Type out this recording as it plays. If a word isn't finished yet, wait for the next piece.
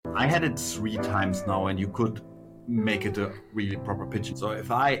I had it 3 times now, and you could make it a really proper pitch. So if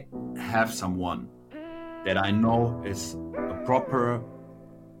I have someone that I know is a proper,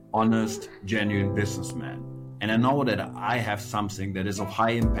 honest, genuine businessman, and I know that I have something that is of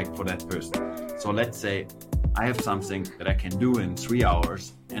high impact for that person. So let's say I have something that I can do in 3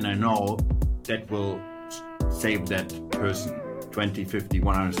 hours, and I know that will save that person $20, $50,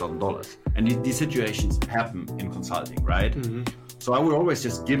 $100,000. And these situations happen in consulting, right? Mm-hmm. So I would always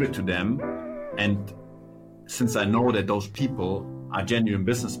just give it to them. And since I know that those people are genuine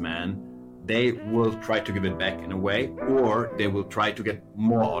businessmen, they will try to give it back in a way, or they will try to get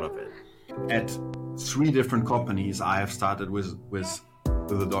more out of it. At 3 different companies, I have started with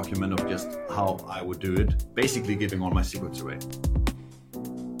a document of just how I would do it, basically giving all my secrets away.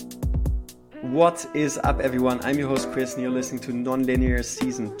 What is up, everyone? I'm your host Chris and you're listening to Nonlinear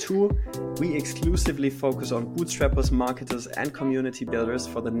Season 2. We exclusively focus on bootstrappers, marketers and community builders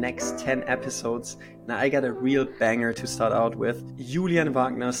for the next 10 episodes. Now I got a real banger to start out with. Julian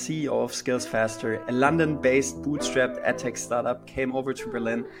Wagner, CEO of Skillsfaster, a London-based bootstrapped edtech startup, came over to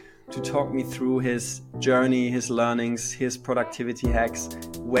Berlin to talk me through his journey, his learnings, his productivity hacks,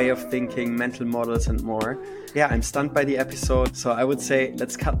 way of thinking, mental models and more. Yeah, I'm stunned by the episode, so I would say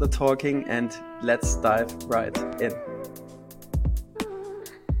let's cut the talking and let's dive right in.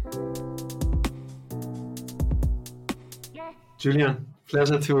 Julian,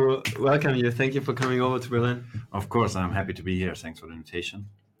 pleasure to welcome you. Thank you for coming over to Berlin. Of course, I'm happy to be here. Thanks for the invitation.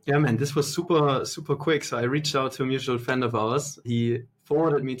 Yeah, man, this was super quick. So I reached out to a mutual friend of ours. He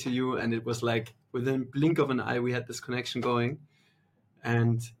forwarded me to you, and it was like within a blink of an eye, we had this connection going.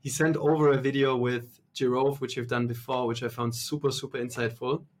 And he sent over a video with Girove, which you've done before, which I found super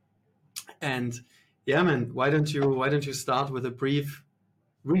insightful. And yeah, man, why don't you start with a brief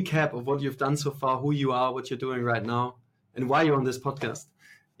recap of what you've done so far, who you are, what you're doing right now, and why you're on this podcast?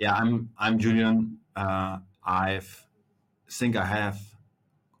 Yeah, I'm Julian. I think I have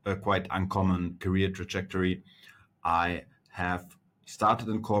a quite uncommon career trajectory. I have started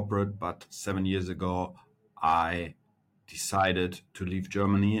in corporate, but 7 years ago, I decided to leave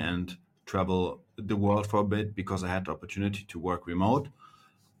Germany and travel the world for a bit because I had the opportunity to work remote.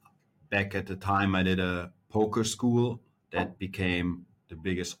 Back at the time, I did a poker school that became the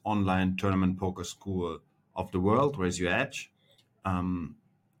biggest online tournament poker school of the world, Raise Your Edge. And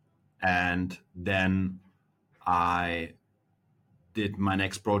then I did my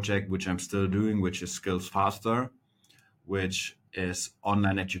next project, which I'm still doing, which is Skillsfaster, which is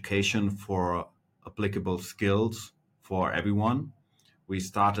online education for applicable skills for everyone. We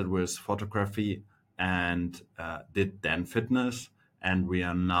started with photography and did then fitness, and we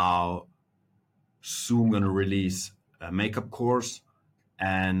are now soon going to release a makeup course,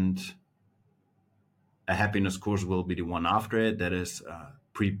 and a happiness course will be the one after it. That is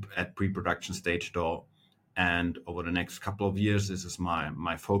at pre-production stage though. And over the next couple of years, this is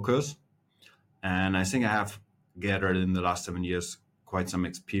my focus. And I think I have gathered in the last 7 years quite some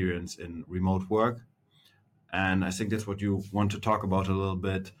experience in remote work. And I think that's what you want to talk about a little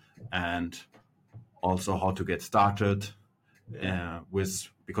bit, and also how to get started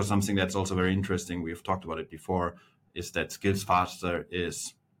because something that's also very interesting, we've talked about it before, is that Skillsfaster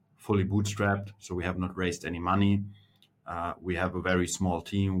is fully bootstrapped. So we have not raised any money. We have a very small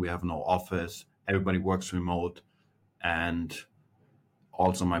team. We have no office. Everybody works remote. And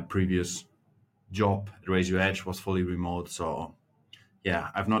also my previous job at Raise Your Edge was fully remote. So yeah,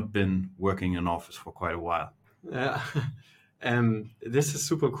 I've not been working in office for quite a while. Yeah, this is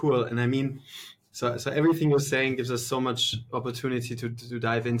super cool. And I mean, so everything you're saying gives us so much opportunity to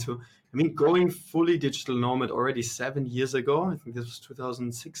dive into. I mean, going fully digital nomad already 7 years ago, I think this was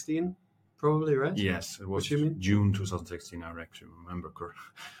 2016, probably, right? Yes, it was June 2016, I actually remember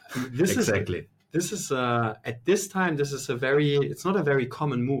correctly. Exactly. This is at this time, it's not a very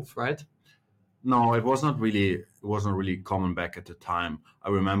common move, right? No, it wasn't really common back at the time. I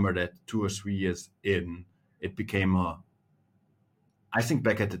remember that 2 or 3 years in, it became I think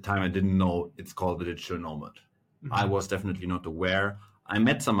back at the time I didn't know it's called the digital nomad. Mm-hmm. I was definitely not aware. I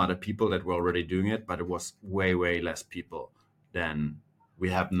met some other people that were already doing it, but it was way less people than we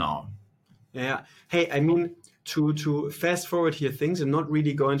have now. Yeah. Hey, I mean, to fast forward here things and not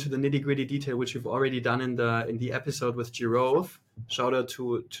really go into the nitty gritty detail, which you've already done in the episode with Girove. Shout out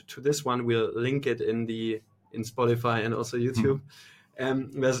to this one. We'll link it in Spotify and also YouTube.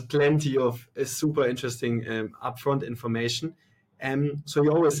 There's plenty of super interesting upfront information. So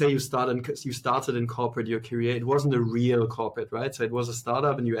you always say you started in corporate, your career. It wasn't a real corporate, right? So it was a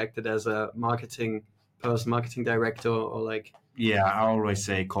startup and you acted as a marketing person, marketing director or like... Yeah, I always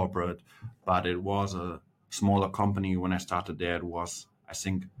say corporate, but it was a smaller company. When I started there, it was, I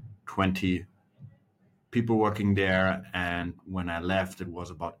think, 20 people working there. And when I left, it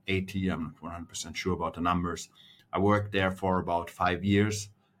was about 80. I'm not 100% sure about the numbers. I worked there for about 5 years.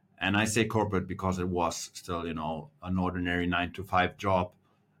 And I say corporate because it was still, an ordinary 9 to 5 job.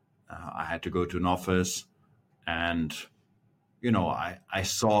 I had to go to an office, and, I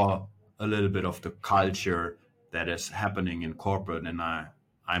saw a little bit of the culture that is happening in corporate. And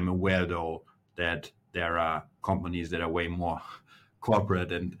I'm aware, though, that there are companies that are way more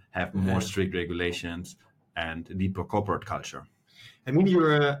corporate and have more strict regulations and deeper corporate culture. I mean,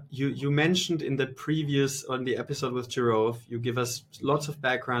 you mentioned in the episode with Jerome, you give us lots of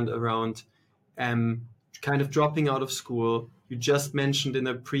background around kind of dropping out of school. You just mentioned in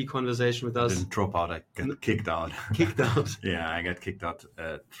a pre-conversation with us. I didn't drop out, I got kicked out. Kicked out? Yeah, I got kicked out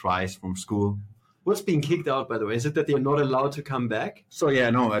twice from school. What's being kicked out, by the way? Is it that they're not allowed to come back? So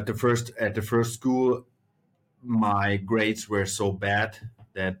yeah, no, at the first school, my grades were so bad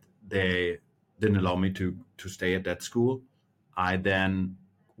that they didn't allow me to stay at that school. I then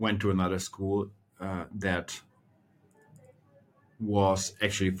went to another school that was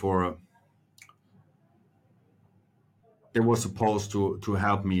actually they were supposed to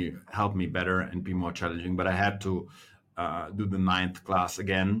help me better and be more challenging, but I had to do the 9th class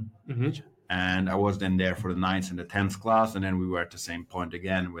again. Mm-hmm. And I was then there for the 9th and the 10th class, and then we were at the same point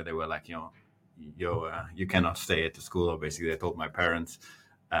again where they were like, you cannot stay at the school. Or basically, they told my parents,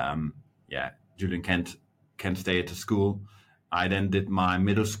 Julian can't stay at the school. I then did my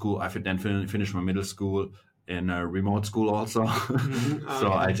middle school. I then finished my middle school in a remote school also. Mm-hmm.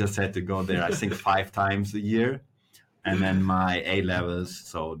 So I just had to go there, I think, 5 times a year. And then my A levels,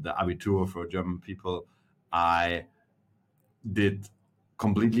 so the Abitur for German people, I did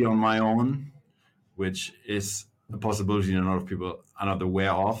completely on my own, which is a possibility a lot of people are not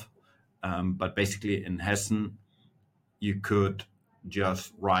aware of. But basically in Hessen, you could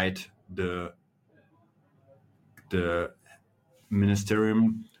just write the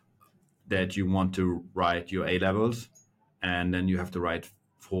ministerium that you want to write your A levels, and then you have to write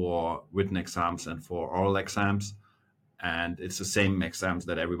for written exams and for oral exams. And it's the same exams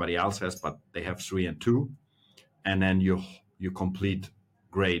that everybody else has, but they have 3 and 2. And then your complete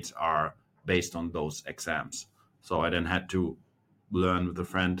grades are based on those exams. So I then had to learn with a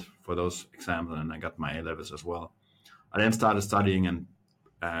friend for those exams, and I got my A levels as well. I then started studying,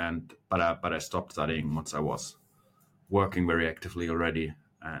 but I stopped studying once I was working very actively already.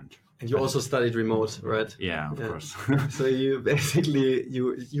 And you also studied remote, right? Yeah, of course. So you basically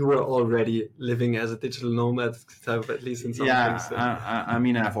you were already living as a digital nomad type, at least in some things. I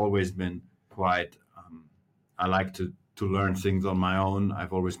mean, I've always been quite. I like to learn things on my own.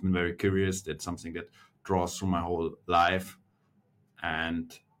 I've always been very curious. That's something that draws through my whole life,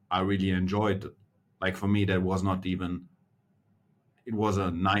 and I really enjoyed it. Like for me, that was not even. It was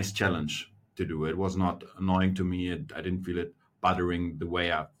a nice challenge to do. It was not annoying to me. I didn't feel it bothering the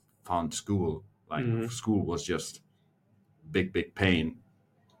way I found school. Like school was just big pain,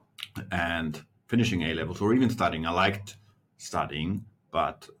 and finishing A levels or even studying. I liked studying,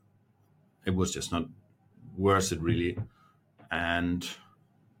 but it was just not worth it really. And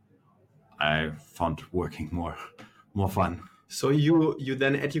I found working more fun. So you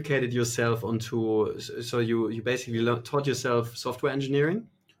then educated yourself onto. So you basically taught yourself software engineering,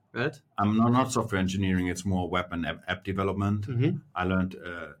 right? I'm not software engineering. It's more web and app development. Mm-hmm. I learned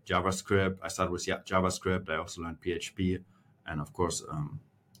JavaScript. I started with JavaScript. I also learned PHP, and of course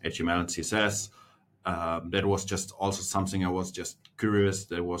HTML and CSS. That was just also something I was just curious.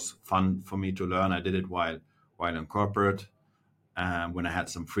 That was fun for me to learn. I did it while in corporate. When I had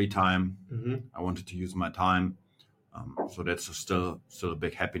some free time, I wanted to use my time. So that's still a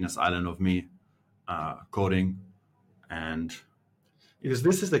big happiness island of me, coding. And because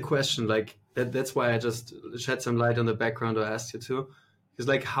this is the question, like that's why I just shed some light on the background I asked you to. Because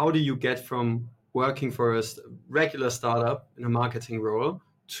like, how do you get from working for a regular startup in a marketing role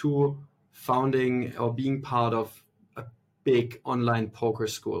to founding or being part of a big online poker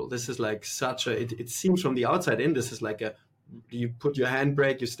school? This is like it seems from the outside in, this is like you put your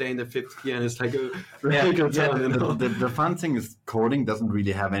handbrake, you stay in the 5th gear, and it's like a radical turn. The fun thing is coding doesn't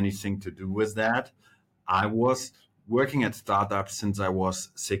really have anything to do with that. I was working at startups since I was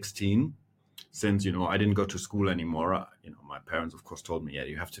 16. Since, I didn't go to school anymore. My parents, of course, told me, yeah,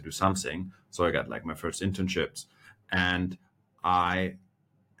 you have to do something. So I got like my first internships. And I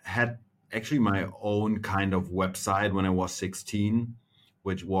had actually my own kind of website when I was 16,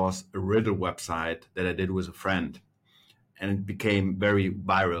 which was a riddle website that I did with a friend. And it became very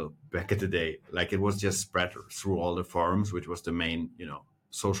viral back in the day. Like it was just spread through all the forums, which was the main,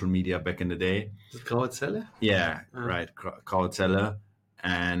 social media back in the day. Graue Zelle? Yeah, right. Graue Zelle.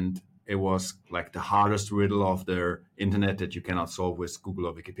 And it was like the hardest riddle of the internet that you cannot solve with Google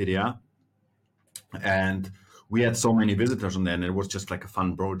or Wikipedia. And we had so many visitors on there, and it was just like a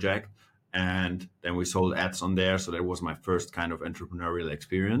fun project. And then we sold ads on there. So that was my first kind of entrepreneurial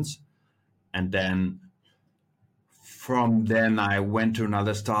experience. And then from then I went to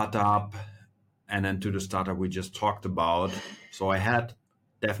another startup, and then to the startup we just talked about. So I had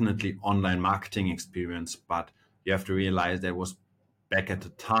definitely online marketing experience, but you have to realize that was back at the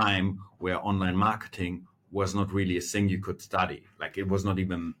time where online marketing was not really a thing you could study. Like, it was not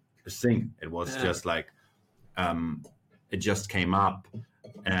even a thing. It was just like, it just came up.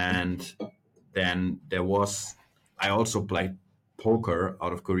 And then I also played poker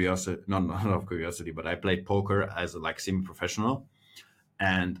out of curiosity, not out of curiosity, but I played poker as a like semi-professional.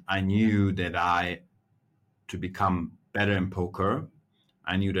 And I knew that to become better in poker,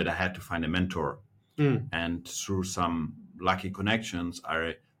 I knew that I had to find a mentor. And through some lucky connections,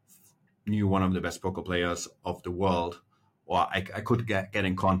 I knew one of the best poker players of the world, or I could get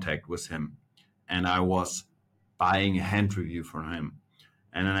in contact with him. And I was buying a hand review from him.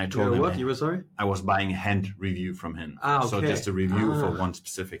 And then I told him, what? You were sorry? I was buying a hand review from him. Okay. So just a review for one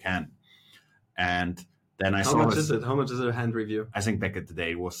specific hand. And then I saw How much is it? How much is a hand review? I think back at the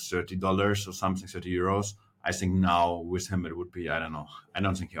day it was $30 or something, 30 euros. I think now with him it would be, I don't know. I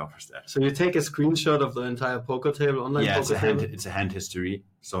don't think he offers that. So you take a screenshot of the entire poker table, online poker table? It's a hand history.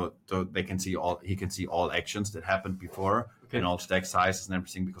 So they can see he can see all actions that happened before, and all stack sizes and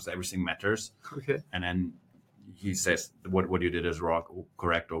everything, because everything matters. Okay. And then he says what you did is wrong,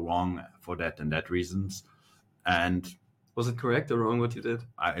 correct or wrong for that and that reasons. And was it correct or wrong what you did?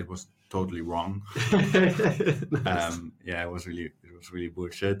 It was totally wrong. Nice. It was really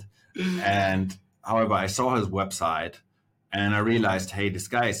bullshit. And however, I saw his website and I realized, hey, this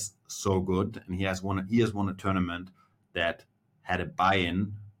guy is so good, and he has won a tournament that had a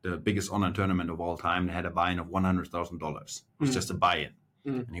buy-in, the biggest online tournament of all time. They had a buy-in of $100,000. It was just a buy-in,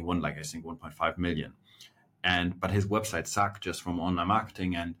 and he won like I think 1.5 million. But his website sucked just from online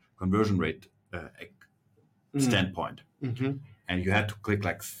marketing and conversion rate standpoint. Mm-hmm. And you had to click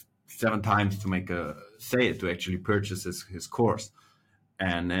like 7 times to make a sale to actually purchase his course.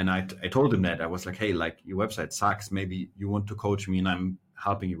 And then I told him that. I was like, hey, like, your website sucks. Maybe you want to coach me and I'm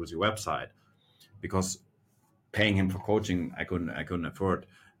helping you with your website, because paying him for coaching, I couldn't afford.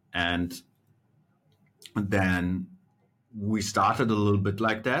 And then we started a little bit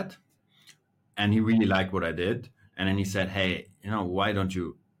like that, and he really liked what I did. And then he said, hey, why don't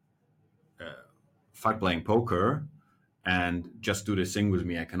you fuck playing poker and just do this thing with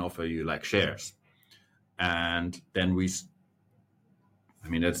me? I can offer you like shares. And then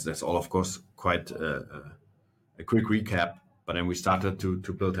that's all, of course, quite a quick recap. But then we started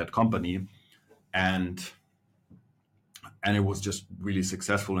to build that company, and it was just really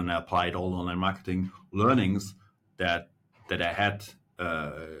successful. And I applied all online marketing learnings that I had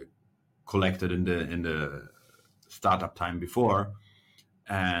collected in the startup time before.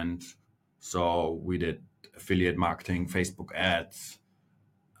 And so we did affiliate marketing, Facebook ads.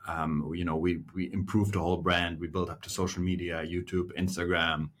 We improved the whole brand. We built up the social media, YouTube,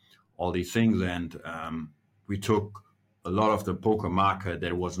 Instagram, all these things. And we took a lot of the poker market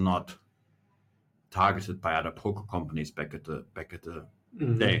that was not targeted by other poker companies back at the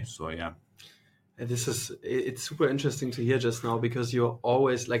day. So, yeah. It's super interesting to hear just now, because you're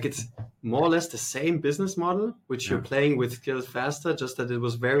always like, it's more or less the same business model, which you're playing with Skillsfaster, just that it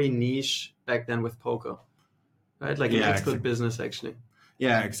was very niche back then with poker, right? Like an expert business, actually.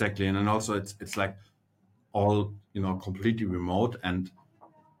 Yeah, exactly. And then also it's like all, completely remote and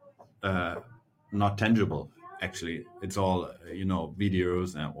not tangible. Actually, it's all,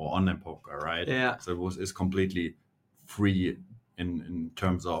 videos or online poker, right? Yeah. So it's completely free in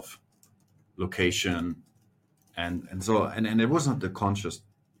terms of location. And it wasn't a conscious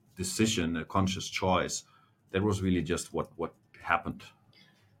decision, a conscious choice. That was really just what happened.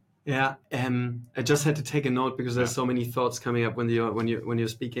 Yeah, I just had to take a note because there's so many thoughts coming up when you're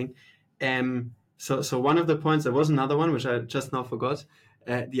speaking. So one of the points, there was another one which I just now forgot.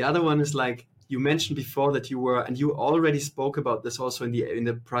 The other one is, like, you mentioned before that you already spoke about this also in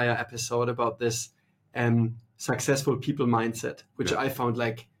the prior episode, about this successful people mindset, which I found,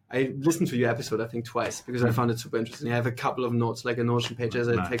 like, I listened to your episode I think twice because I found it super interesting. I have a couple of notes, like a Notion page as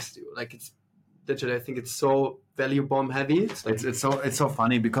I text you, like, it's literally, I think it's so value bomb heavy. It's so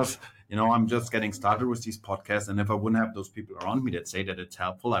funny because I'm just getting started with these podcasts, and if I wouldn't have those people around me that say that it's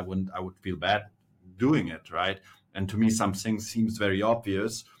helpful, I would feel bad doing it, right? And to me, something seems very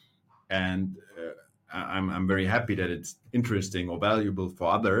obvious, and I'm very happy that it's interesting or valuable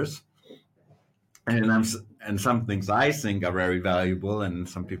for others. and some things I think are very valuable, and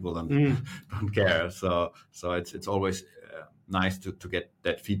some people don't care. So it's always nice to get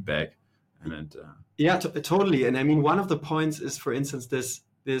that feedback. And yeah, totally. And I mean, one of the points is, for instance, this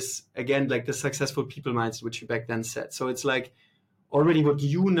again, like the successful people mindset, which you back then said. So it's like already what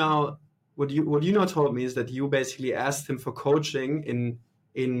you now told me is that you basically asked him for coaching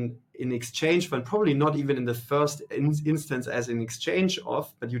in exchange for, and probably not even in the first instance as an exchange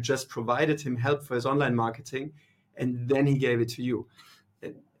of, but you just provided him help for his online marketing, and then he gave it to you.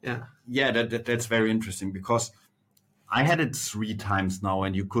 That's very interesting, because I had it 3 times now,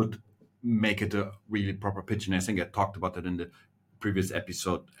 and you could make it a really proper pitch. And I think I talked about that in the previous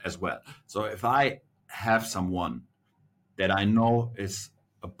episode as well. So if I have someone that I know is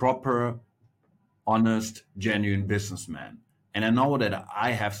a proper, honest, genuine businessman, and I know that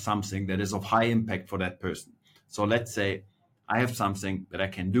I have something that is of high impact for that person. So let's say I have something that I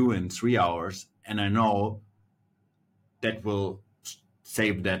can do in 3 hours, and I know that will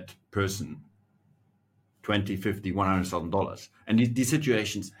save that person $20, $50, $100,000. And these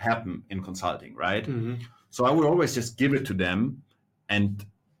situations happen in consulting, right? So I would always just give it to them. And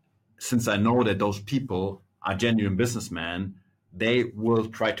since I know that those people are genuine businessmen, they will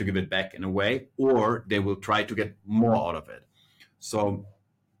try to give it back in a way, or they will try to get more out of it. So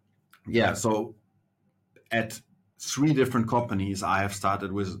at 3 different companies, I have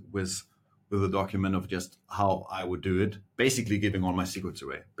started with a document of just how I would do it, basically giving all my secrets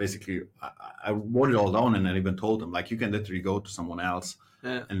away. Basically, I wrote it all down, and I even told them, like, you can literally go to someone else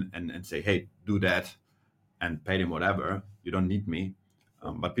and say, hey, do that, and pay them whatever. You don't need me.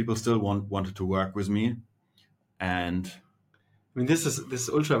 But people still wanted to work with me. And I mean, this is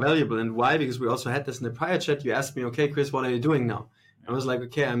ultra valuable. And why? Because we also had this in the prior chat. You asked me, okay, Chris, what are you doing now? I was like,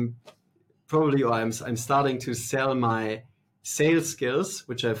 okay, I'm starting to sell my sales skills,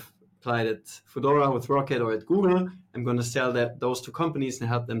 which I've applied at Fedora with Rocket or at Google. I'm going to sell those to companies and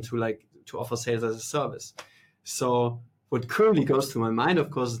help them to offer sales as a service. So what currently goes through my mind, of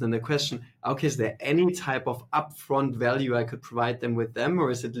course, is then the question, okay, is there any type of upfront value I could provide them with them, or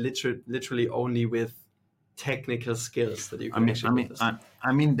is it literally only with technical skills that you can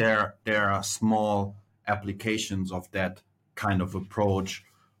I mean, there are small applications of that kind of approach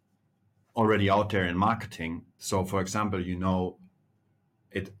already out there in marketing. So, for example,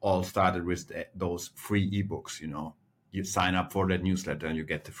 it all started with those free ebooks. You sign up for that newsletter and you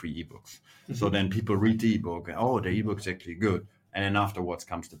get the free ebooks. So then people read the ebook, and, oh, the ebook's actually good. And then afterwards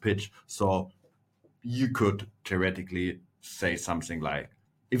comes the pitch. So you could theoretically say something like,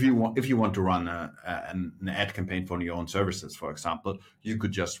 if you want to run an ad campaign for your own services, for example, you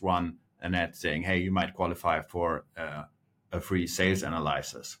could just run an ad saying, hey, you might qualify for a free sales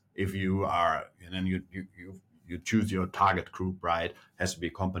analysis. If you are, and then you choose your target group, right? Has to be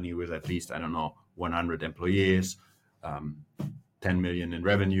a company with at least, 100 employees, 10 million in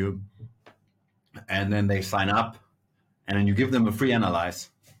revenue. And then they sign up, and then you give them a free analyze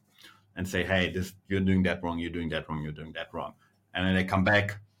and say, hey, you're doing that wrong, you're doing that wrong, you're doing that wrong. And then they come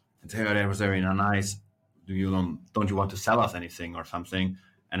back and say, oh, that was very nice. Don't you want to sell us anything or something?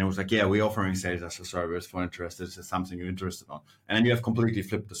 And it was like, yeah, we're offering sales as a service for interest. This is something you're interested on. And then you have completely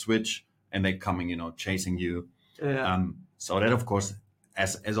flipped the switch, and they coming, chasing you. Yeah. So that, of course,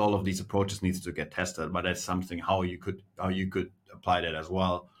 as all of these approaches needs to get tested, but that's something how you could apply that as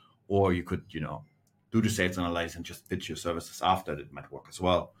well. Or you could, do the sales analysis and just pitch your services after. That might work as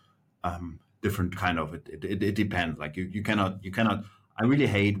well. Different kind of it depends. Like you cannot. I really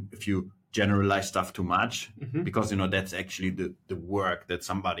hate if you generalize stuff too much, because that's actually the work that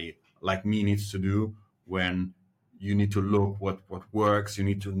somebody like me needs to do. When you need to look what works, you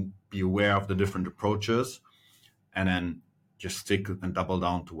need to be aware of the different approaches, and then just stick and double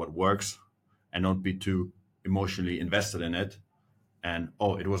down to what works, and don't be too emotionally invested in it. And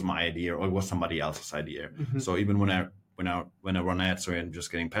it was my idea, or it was somebody else's idea. So even when I run ads, sorry, I'm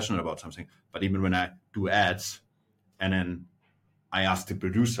just getting passionate about something, but even when I do ads, and then I ask the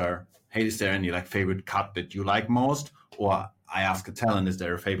producer, hey, is there any favorite cut that you like most? Or I ask a talent, is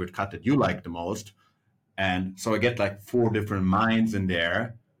there a favorite cut that you like the most? And so I get 4 different minds in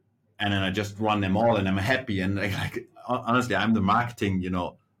there, and then I just run them all, and I'm happy. And honestly, I'm the marketing,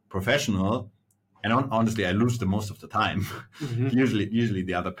 professional. And honestly, I lose the most of the time. Usually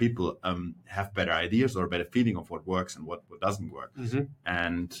the other people have better ideas or a better feeling of what works and what doesn't work.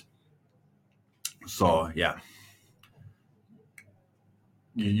 And so, yeah,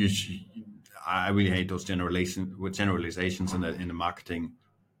 I really hate those generalizations in the marketing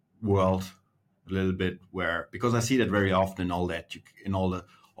world a little bit, because I see that very often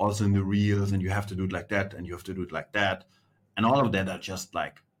also in the reels, and you have to do it like that, and you have to do it like that, and all of that are just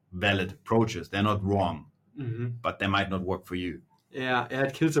valid approaches. They're not wrong, but they might not work for you. Yeah,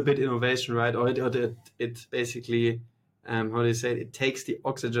 it kills a bit innovation, right? Or it basically, how do you say it? It takes the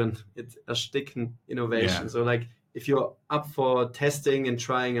oxygen. It's ersticken innovation. Yeah. So like, if you're up for testing and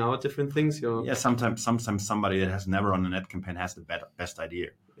trying out different things, you're sometimes somebody that has never run an ad campaign has the best idea.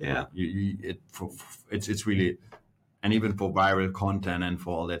 Yeah, it's really, and even for viral content and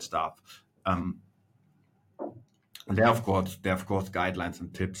for all that stuff. There are of course guidelines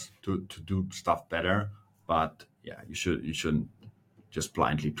and tips to do stuff better, but yeah, you shouldn't just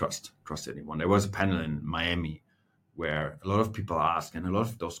blindly trust anyone. There was a panel in Miami where a lot of people asked, and a lot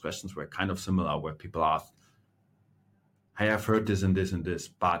of those questions were kind of similar, where people asked, hey, I've heard this and this and this,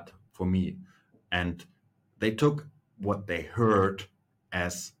 but for me, and they took what they heard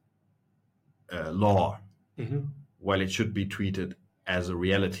as law, while it should be treated as a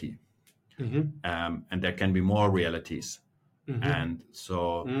reality. And there can be more realities. And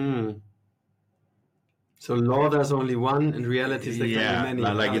so so law there's only one, and realities there can be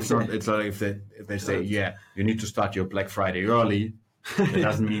many. Like it's not like if they say, yeah, you need to start your Black Friday early, that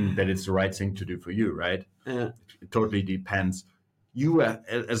doesn't mean that it's the right thing to do for you, right? It totally depends. You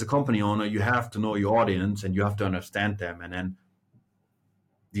as a company owner, you have to know your audience and you have to understand them, and then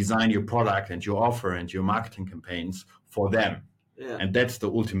design your product and your offer and your marketing campaigns for them. And that's the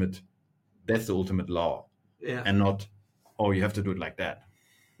ultimate law. And not, oh, you have to do it like that.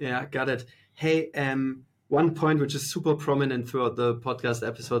 Yeah, got it. Hey, one point which is super prominent throughout the podcast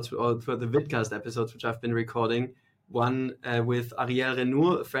episodes, or throughout the vidcast episodes which I've been recording, one with Ariel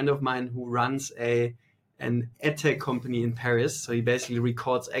Renour, a friend of mine who runs an edtech company in Paris. So he basically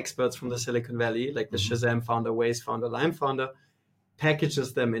records experts from the Silicon Valley, like the Shazam founder, Waze founder, Lime founder,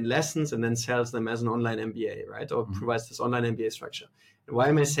 packages them in lessons, and then sells them as an online MBA, right? Or provides this online MBA structure. And why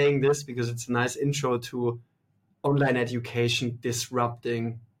am I saying this? Because it's a nice intro to online education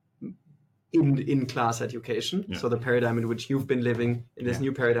disrupting in-class education. So the paradigm in which you've been living in this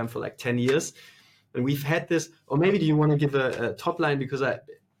new paradigm for like 10 years. And we've had this, or maybe do you want to give a top line? Because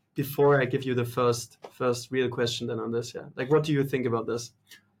before I give you the first real question then on this, like, what do you think about this?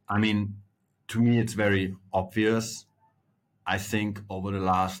 I mean, to me, it's very obvious. I think over the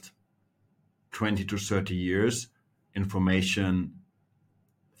last 20 to 30 years, information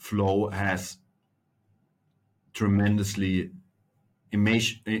flow has tremendously,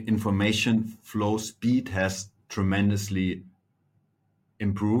 information flow speed has tremendously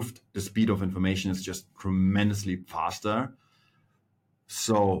improved. The speed of information is just tremendously faster.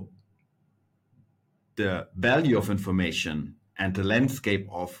 So the value of information and the landscape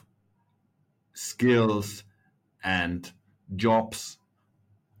of skills and jobs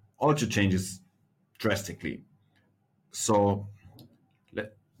also changes drastically. So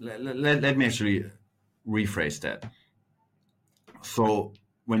let me actually rephrase that. So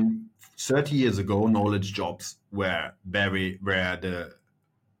when 30 years ago, knowledge jobs were the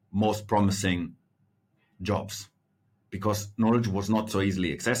most promising jobs, because knowledge was not so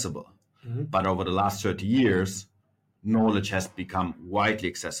easily accessible. But over the last 30 years, knowledge has become widely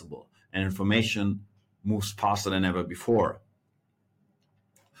accessible and information moves faster than ever before.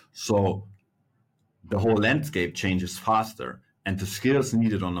 So the whole landscape changes faster, and the skills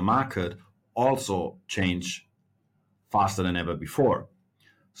needed on the market also change faster than ever before.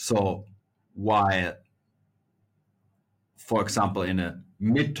 So while, for example, in a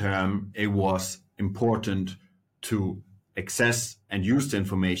midterm, it was important to access and use the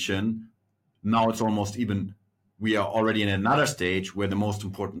information, now it's almost even, we are already in another stage where the most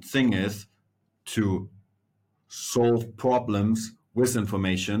important thing is to solve problems with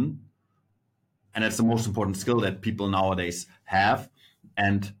information. And that's the most important skill that people nowadays have.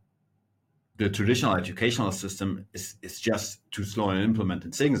 And the traditional educational system is just too slow in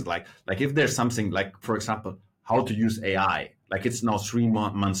implementing things. Like if there's something like, for example, how to use AI, like it's now 3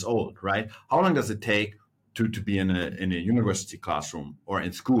 months old, right? How long does it take to be in a university classroom or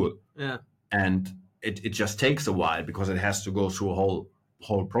in school? Yeah. And it just takes a while because it has to go through a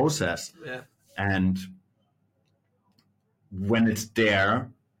whole process. Yeah. And when it's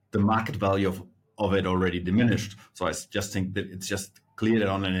there, the market value of it already diminished. So I just think that it's just clear that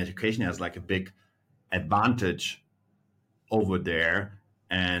online education has like a big advantage over there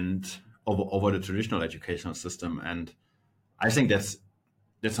and over the traditional educational system. And I think that's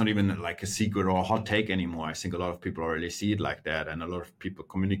not even like a secret or a hot take anymore. I think a lot of people already see it like that, and a lot of people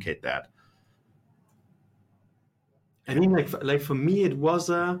communicate that. I mean, like for me, it was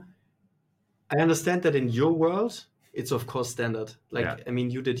I understand that in your world, it's of course standard. Like, I mean,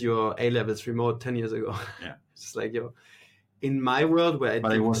 you did your A-levels remote 10 years ago. Yeah. It's like in my world where it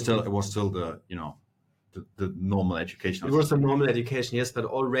was still the, the normal education. It was the normal education, yes, but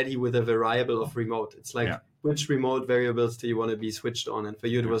already with a variable of remote. It's like, which remote variables do you want to be switched on? And for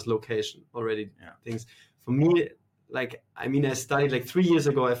you, it was location already. Things. For me, like, I mean, I studied like 3 years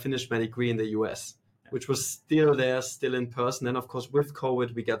ago, I finished my degree in the US, which was still there, still in person. Then, of course, with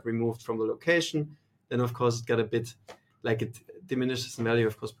COVID, we got removed from the location. Then, of course, it got a bit like it diminishes in value,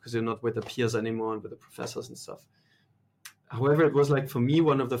 of course, because you're not with the peers anymore and with the professors and stuff. However, it was like for me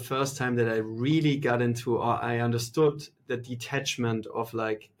one of the first time that I really got into, or I understood the detachment of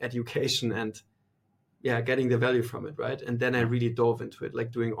like education and getting the value from it, right? And then I really dove into it,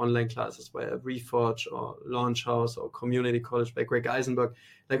 like doing online classes via Reforge or Launch House or Community College by Greg Eisenberg,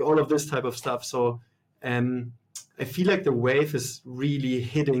 like all of this type of stuff. So I feel like the wave is really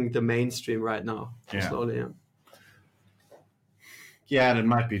hitting the mainstream right now, slowly. Yeah, that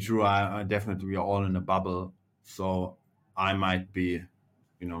might be true. I definitely, we are all in a bubble. So I might be, a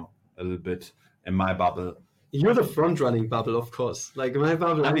little bit in my bubble. You're the front-running bubble, of course. Like my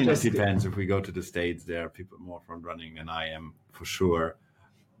bubble. I mean, it depends. If we go to the States, there are people more front-running than I am, for sure.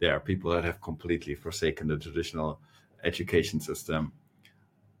 There are people that have completely forsaken the traditional education system.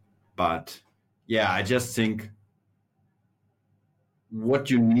 But yeah, I just think what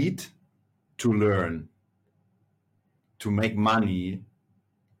you need to learn to make money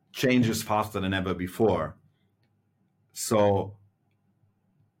changes faster than ever before. So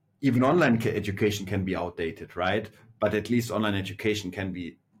even online education can be outdated, right? But at least online education can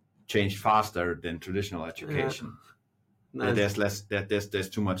be changed faster than traditional education. Nice. There's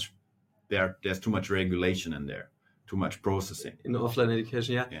too much regulation in there, too much processing in offline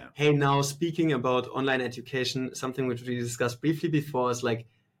education. Yeah. Hey, now speaking about online education, something which we discussed briefly before is like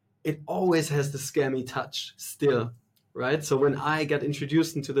it always has the scammy touch still, right? So when I got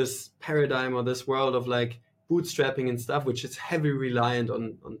introduced into this paradigm or this world of like bootstrapping and stuff, which is heavily reliant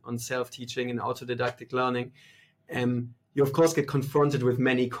on self-teaching and autodidactic learning, you of course get confronted with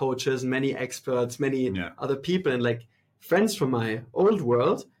many coaches, many experts, many other people, and like friends from my old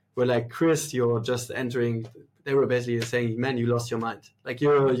world were like, Chris, you're just entering. They were basically saying, man, you lost your mind. Like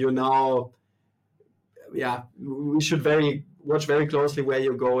you're now, we should watch very closely where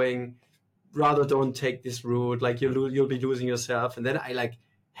you're going. Rather don't take this route. Like you'll be losing yourself. And then I like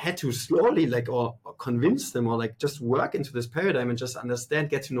had to slowly like or convince them or like just work into this paradigm and just understand,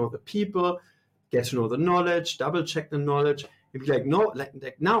 get to know the people, get to know the knowledge, double check the knowledge. You'd be like, no,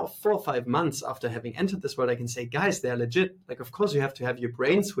 like now 4 or 5 months after having entered this world, I can say, guys, they're legit. Like, of course you have to have your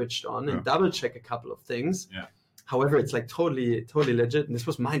brain switched on and double check a couple of things. Yeah. However, it's like totally legit. And this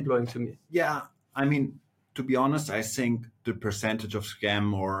was mind blowing to me. Yeah. I mean, to be honest, I think the percentage of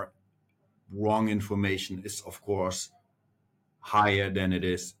scam or wrong information is, of course, higher than it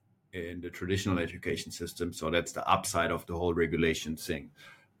is in the traditional education system. So that's the upside of the whole regulation thing.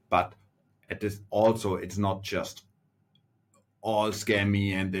 But it's not just all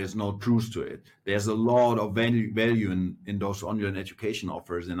scammy and there's no truth to it. There's a lot of value in those online education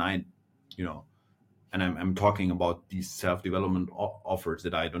offers. And I'm talking about these self-development offers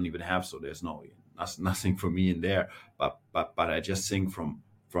that I don't even have. So there's nothing for me in there. But I just think from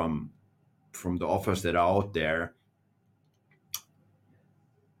the offers that are out there,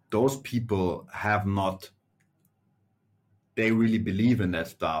 those people they really believe in that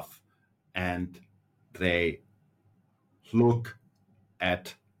stuff, and they look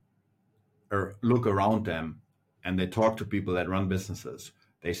around them and they talk to people that run businesses.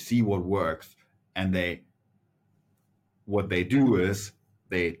 They see what works, and what they do is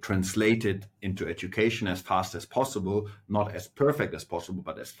they translate it into education as fast as possible, not as perfect as possible,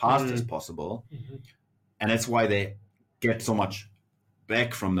 but as fast as possible. Mm-hmm. And that's why they get so much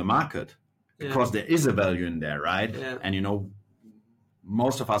back from the market, because there is a value in there, right? Yeah. And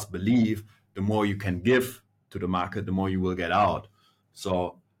most of us believe the more you can give to the market, the more you will get out.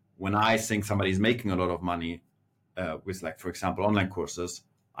 So when I think somebody's making a lot of money with, like, for example, online courses,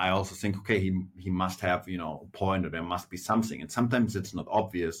 I also think, okay, he must have, a point, or there must be something. And sometimes it's not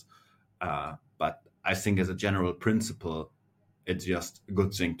obvious, but I think as a general principle, it's just a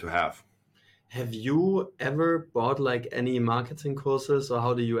good thing to have. Have you ever bought like any marketing courses, or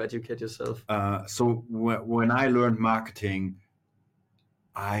how do you educate yourself? So when I learned marketing,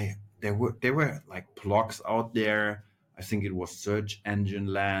 there were like blogs out there. I think it was Search Engine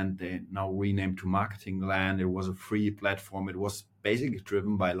Land. They now renamed to Marketing Land. It was a free platform. It was basically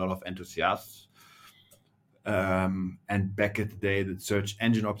driven by a lot of enthusiasts. And back at the day, the search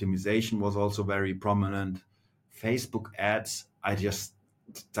engine optimization was also very prominent. Facebook ads, I just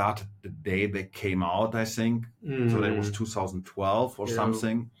started the day they came out, I think. So that was 2012 or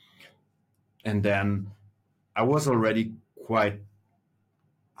something. And then I was already quite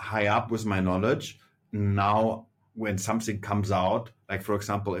high up with my knowledge. now when something comes out, like for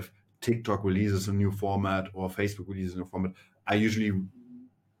example, if TikTok releases a new format or Facebook releases a new format, I usually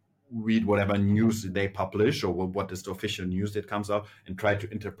read whatever news they publish or what is the official news that comes out and try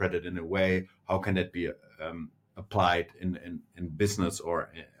to interpret it in a way, how can that be applied in business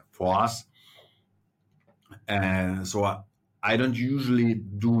or for us. So I don't usually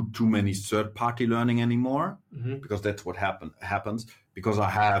do too many third-party learning anymore, because that's what happens, because I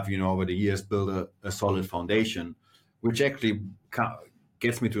have, over the years built a solid foundation, which actually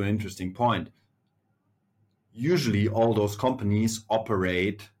gets me to an interesting point. Usually all those companies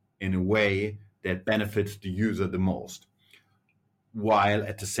operate in a way that benefits the user the most, while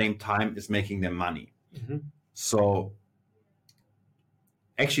at the same time is making them money. So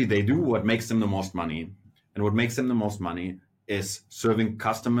actually they do what makes them the most money. And what makes them the most money is serving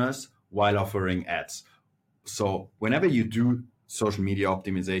customers while offering ads. So whenever you do social media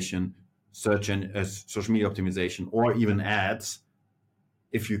optimization, social media optimization, or even ads,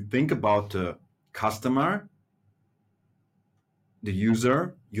 if you think about the customer, the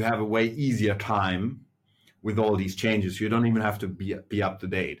user, you have a way easier time with all these changes. You don't even have to be up to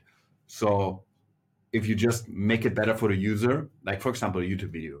date. So if you just make it better for the user, like for example, a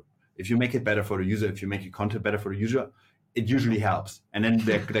YouTube video, if you make it better for the user, if you make your content better for the user, it usually helps. And then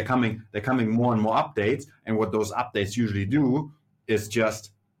they're coming more and more updates. And what those updates usually do is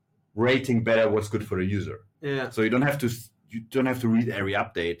just rating better what's good for the user. Yeah. So you don't have to read every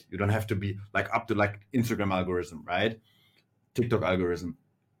update. You don't have to be up to Instagram algorithm, right? TikTok algorithm.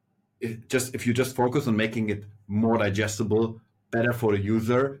 If you just focus on making it more digestible, better for the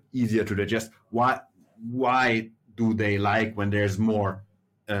user, easier to digest. Why do they like when there's more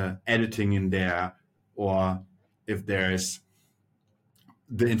editing in there, or if the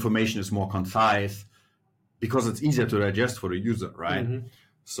information is more concise? Because it's easier to digest for the user, right?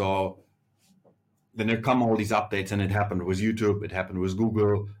 So then there come all these updates, and it happened with YouTube, it happened with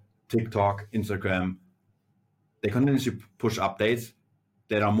Google, TikTok, Instagram. They continuously push updates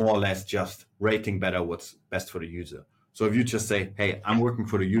that are more or less just rating better what's best for the user. So if you just say, hey, I'm working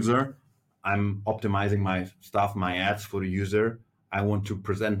for the user, I'm optimizing my stuff, my ads for the user, I want to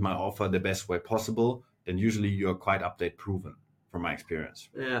present my offer the best way possible, then usually you're quite update proven from my experience.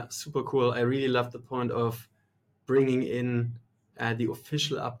 Yeah, super cool. I really love the point of bringing in the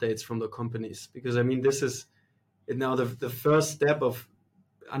official updates from the companies, because I mean, this is now the first step of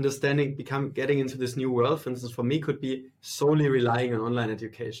understanding, getting into this new world. For instance, for me, could be solely relying on online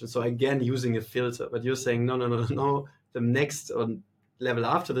education. So again, using a filter, but you're saying, no. The next level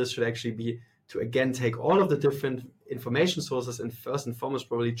after this should actually be to again take all of the different information sources and first and foremost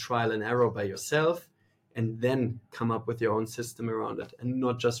probably trial and error by yourself, and then come up with your own system around it, and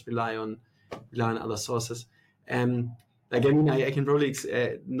not just rely on other sources. I can probably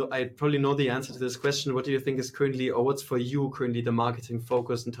I probably know the answer to this question. What do you think is currently, or what's for you currently, the marketing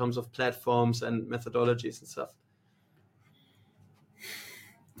focus in terms of platforms and methodologies and stuff?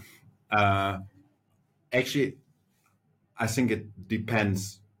 Actually, I think it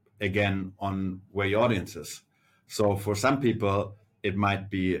depends again on where your audience is. So for some people, it might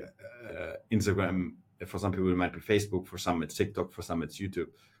be Instagram. For some people, it might be Facebook. For some, it's TikTok. For some, it's YouTube.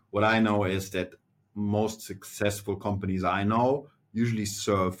 What I know is that most successful companies I know usually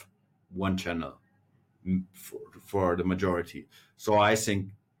serve one channel for the majority. So I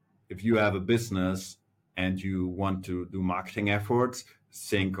think if you have a business and you want to do marketing efforts,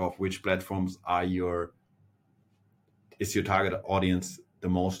 think of which platforms is your target audience the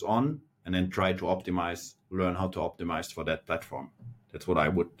most on, and then try to learn how to optimize for that platform. That's what I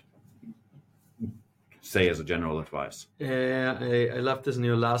would say as a general advice. Yeah, I love this in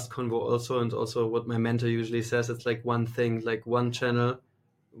your last convo also, and also what my mentor usually says, it's like one thing, like one channel,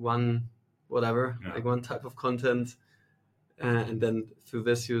 one whatever, like one type of content, and then through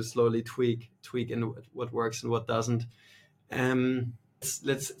this you slowly tweak in what works and what doesn't.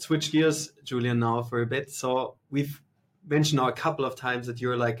 Let's switch gears, Julian, now for a bit. So we've mentioned now a couple of times that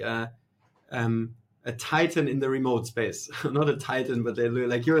you're like a titan in the remote space. Not a titan, but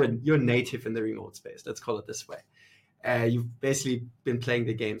like you're native in the remote space. Let's call it this way. You've basically been playing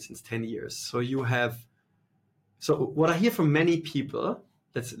the game since 10 years. So what I hear from many people,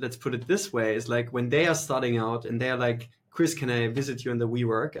 let's put it this way, is like when they are starting out and they're like, Chris, can I visit you in the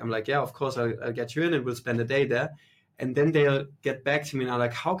WeWork? I'm like, yeah, of course, I'll get you in and we'll spend a day there. And then they'll get back to me and are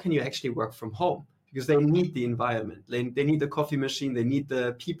like, how can you actually work from home? Because they need the environment. They need the coffee machine. They need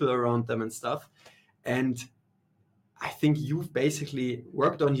the people around them and stuff. And I think you've basically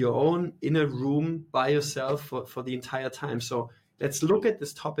worked on your own in a room by yourself for the entire time. So let's look at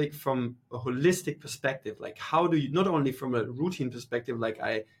this topic from a holistic perspective. Like, how do you, not only from a routine perspective, like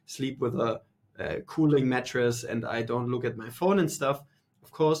I sleep with a cooling mattress and I don't look at my phone and stuff,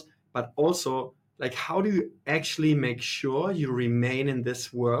 of course, but also like, how do you actually make sure you remain in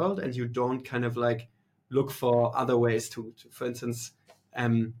this world and you don't kind of like look for other ways to for instance,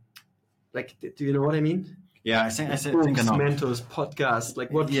 like, do you know what I mean? Yeah, I think I know. Mentors, podcasts,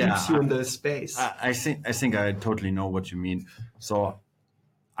 like what keeps you in the space? I think I totally know what you mean. So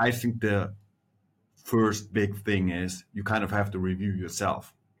I think the first big thing is you kind of have to review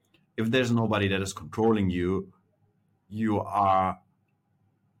yourself. If there's nobody that is controlling you, you are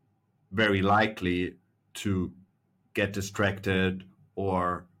very likely to get distracted,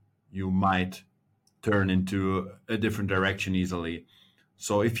 or you might turn into a different direction easily.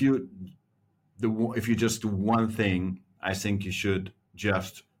 So if you just do one thing, I think you should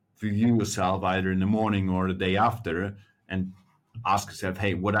just review yourself either in the morning or the day after and ask yourself,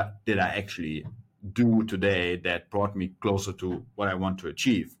 hey, what did I actually do today that brought me closer to what I want to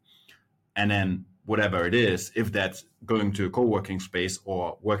achieve? And then whatever it is, if that's going to a co-working space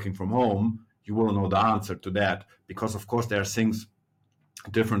or working from home, you will know the answer to that, because of course there are things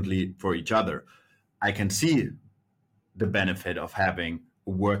differently for each other. I can see the benefit of having a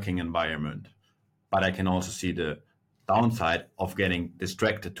working environment, but I can also see the downside of getting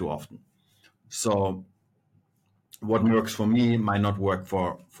distracted too often. So what works for me might not work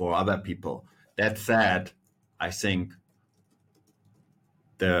for other people. That said, I think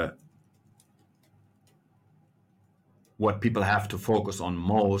what people have to focus on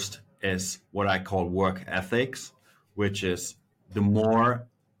most is what I call work ethics, which is the more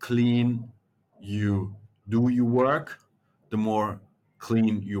clean you do your work, the more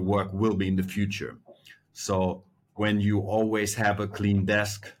clean your work will be in the future. So when you always have a clean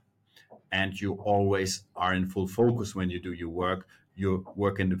desk and you always are in full focus when you do your work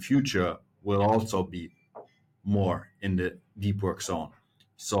in the future will also be more in the deep work zone.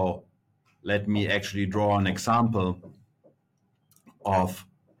 So let me actually draw an example of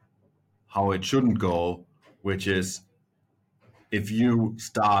how it shouldn't go, which is if you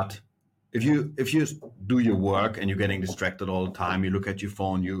do your work and you're getting distracted all the time, you look at your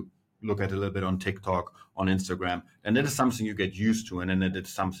phone, you look at a little bit on TikTok, on Instagram, and that is something you get used to, and then it is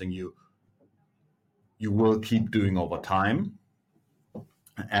something you will keep doing over time.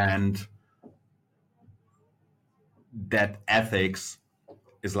 And that ethics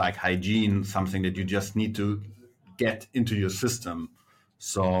is like hygiene, something that you just need to get into your system.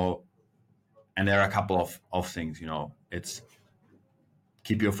 So, and there are a couple of things, it's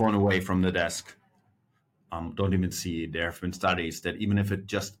keep your phone away from the desk. Don't even see it. There have been studies that even if it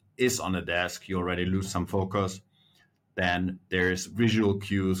just is on the desk, you already lose some focus. Then there's visual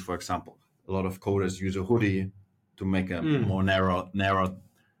cues. For example, a lot of coders use a hoodie to make a more narrow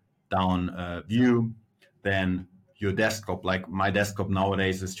down view. Then your desktop, like my desktop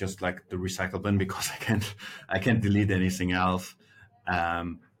nowadays, is just like the recycle bin because I can't delete anything else,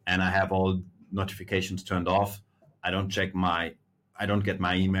 and I have all notifications turned off. I don't get my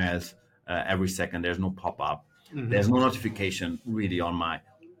emails every second. There's no pop-up. There's no notification really on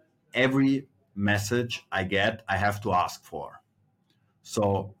every message I get, I have to ask for.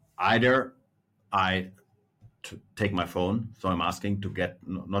 So either I take my phone, so I'm asking to get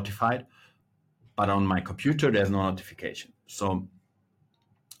notified, but on my computer, there's no notification. So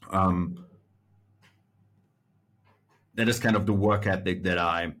that is kind of the work ethic that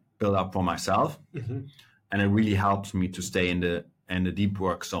I built up for myself. And it really helps me to stay in the deep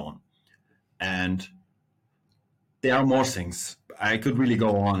work zone. And there are more things. I could really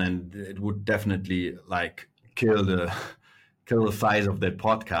go on, and it would definitely like kill the size of that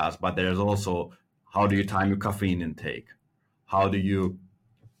podcast. But there's also, how do you time your caffeine intake?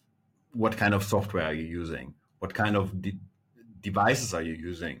 What kind of software are you using? What kind of devices are you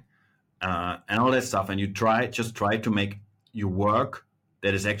using? And all that stuff. And you try to make your work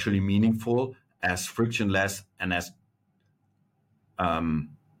that is actually meaningful as frictionless and as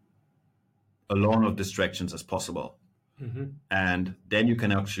alone of distractions as possible. And then you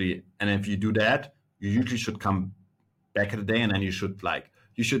can actually, and if you do that, you usually should come back at the day, and then you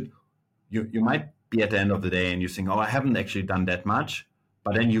might be at the end of the day and you think, oh, I haven't actually done that much,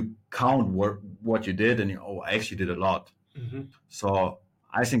 but then you count what you did, and I actually did a lot. So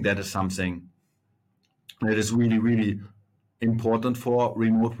I think that is something that is really, really important for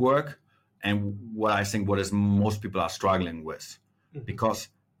remote work, and what is most people are struggling with. Because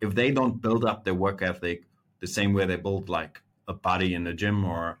if they don't build up their work ethic the same way they build like a body in the gym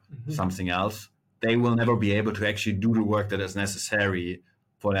or something else, they will never be able to actually do the work that is necessary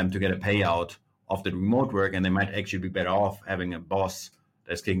for them to get a payout of the remote work. And they might actually be better off having a boss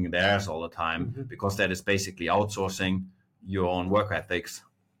that's kicking their ass all the time, because that is basically outsourcing your own work ethics.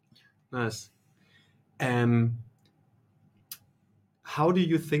 Nice. How do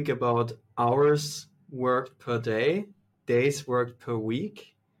you think about hours worked per day, days worked per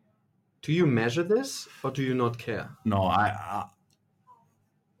week? Do you measure this or do you not care? No, I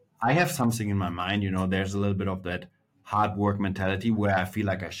have something in my mind. There's a little bit of that hard work mentality where I feel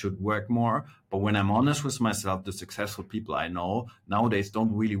like I should work more. But when I'm honest with myself, the successful people I know nowadays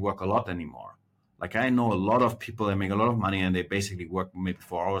don't really work a lot anymore. Like I know a lot of people that make a lot of money and they basically work maybe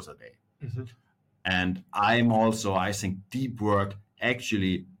 4 hours a day. Mm-hmm. And I'm also, I think deep work,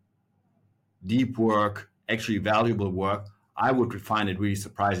 actually valuable work, I would find it really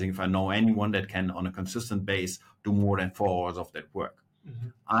surprising if I know anyone that can on a consistent base do more than 4 hours of that work. Mm-hmm.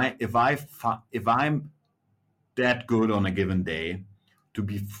 If I'm that good on a given day to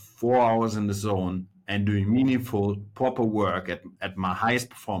be 4 hours in the zone and doing meaningful, proper work at my highest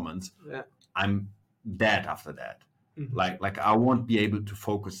performance, Yeah. I'm dead after that. Mm-hmm. Like I won't be able to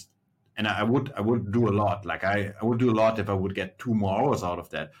focus, and I would do a lot. Like I would do a lot if I would get 2 more hours out of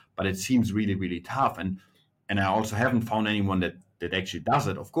that. But it seems really, really tough, and I also haven't found anyone that actually does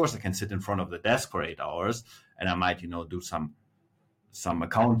it. Of course, I can sit in front of the desk for 8 hours, and I might do some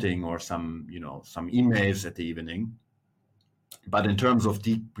accounting or some emails at the evening. But in terms of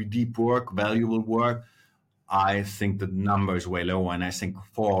deep work, valuable work, I think the number is way lower, and I think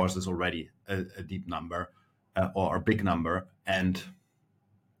 4 hours is already a deep number or a big number. And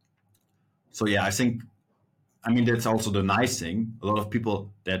so, yeah, that's also the nice thing. A lot of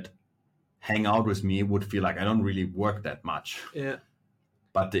people that hang out with me would feel like I don't really work that much. Yeah.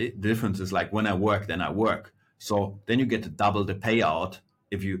 But the difference is like when I work, then I work. So then you get to double the payout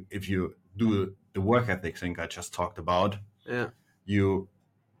if you do the work ethic thing I just talked about. Yeah. You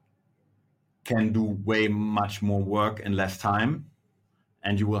can do way much more work in less time,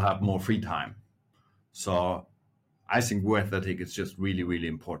 and you will have more free time. So I think work ethic is just really, really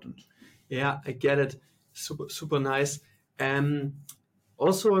important. Yeah, I get it. Super, super nice.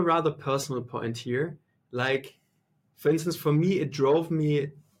 Also a rather personal point here. Like, for instance, for me,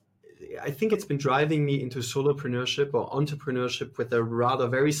 I think it's been driving me into solopreneurship or entrepreneurship with a rather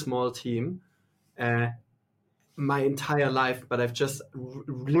very small team my entire life, but I've just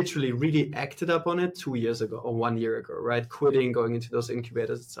literally really acted upon it 2 years ago or 1 year ago, right? Quitting, going into those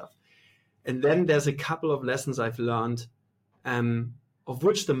incubators and stuff. And then there's a couple of lessons I've learned, of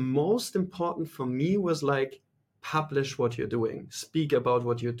which the most important for me was like, publish what you're doing, speak about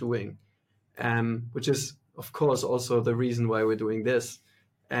what you're doing, which is, of course, also the reason why we're doing this.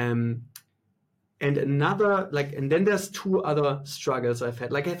 And then there's 2 other struggles I've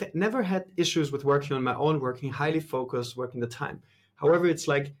had. Like I've never had issues with working on my own, working highly focused, working the time. However, it's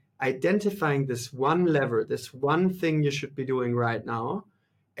like identifying this one lever, this one thing you should be doing right now,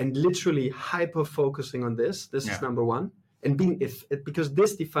 and literally hyper focusing on this. This is number one. And because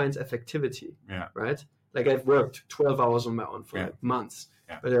this defines effectivity, right? Like I've worked 12 hours on my own for like months,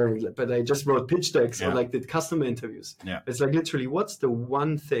 but I just wrote pitch decks or like did customer interviews. It's like literally, what's the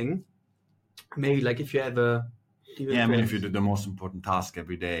one thing? Maybe like if you have if you do the most important task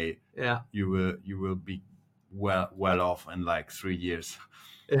every day, you will be well off in like 3 years.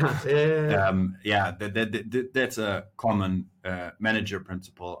 That's a common manager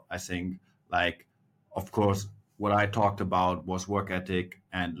principle, I think. Like, of course, what I talked about was work ethic,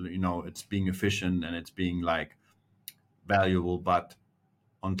 and it's being efficient and it's being like valuable. But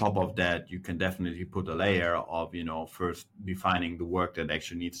on top of that, you can definitely put a layer of first defining the work that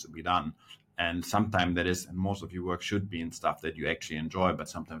actually needs to be done. And sometimes that is, and most of your work should be in stuff that you actually enjoy, but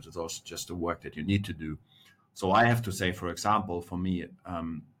sometimes it's also just the work that you need to do. So I have to say, for example, for me,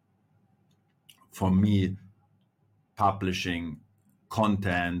 publishing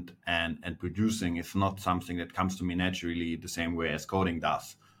content and producing is not something that comes to me naturally the same way as coding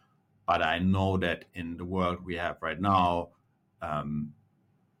does. But I know that in the world we have right now,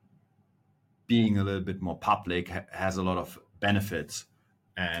 being a little bit more public has a lot of benefits.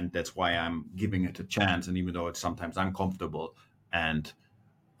 And that's why I'm giving it a chance. And even though it's sometimes uncomfortable and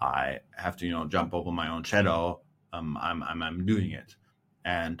I have to, jump over my own shadow, I'm doing it.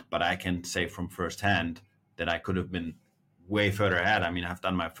 But I can say from firsthand that I could have been way further ahead. I mean, I've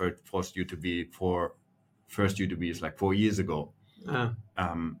done my first U2B is like 4 years ago.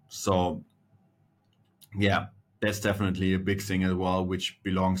 So yeah, that's definitely a big thing as well, which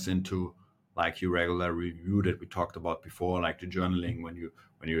belongs into like your regular review that we talked about before, like the journaling, when you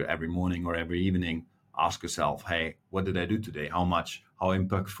every morning or every evening ask yourself, hey, what did I do today? How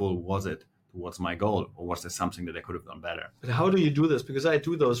impactful was it towards my goal? Or was there something that I could have done better? But how do you do this? Because I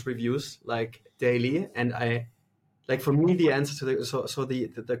do those reviews like daily, and for me, the answer to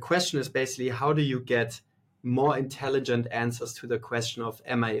the question is basically, how do you get more intelligent answers to the question of,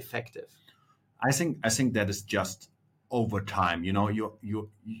 am I effective? I think that is just over time.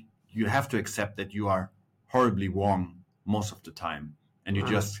 You have to accept that you are horribly wrong most of the time, and you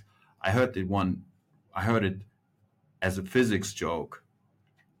just. I heard it as a physics joke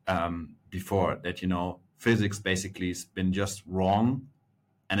before that. Physics basically has been just wrong,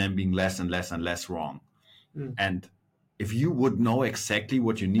 and then being less and less and less wrong. And if you would know exactly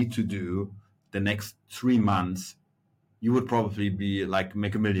what you need to do the next 3 months, you would probably be like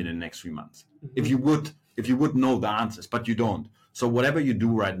make $1 million in the next 3 months. If you would know the answers, but you don't. So whatever you do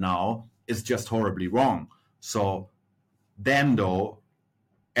right now is just horribly wrong. So then though,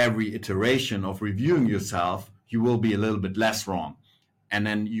 every iteration of reviewing yourself, you will be a little bit less wrong. And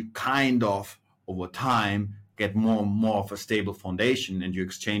then you kind of, over time, get more and more of a stable foundation, and you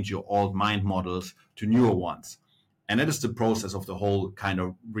exchange your old mind models to newer ones. And that is the process of the whole kind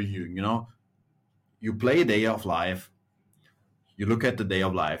of reviewing. You play a day of life. You look at the day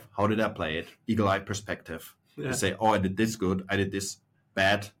of life. How did I play it? Eagle-eye perspective. Yeah. You say, I did this good. I did this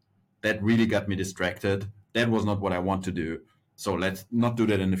bad. That really got me distracted. That was not what I want to do. So let's not do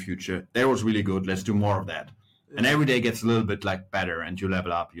that in the future. That was really good. Let's do more of that. Yeah. And every day gets a little bit like better, and you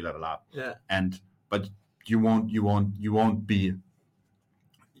level up. Yeah. But you won't be.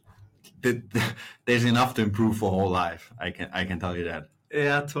 There's enough to improve for whole life. I can tell you that.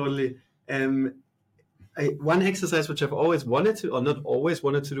 Yeah, totally. One exercise which I've always wanted to, or not always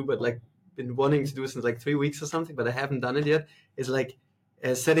wanted to do, but like been wanting to do since like 3 weeks or something, but I haven't done it yet, is like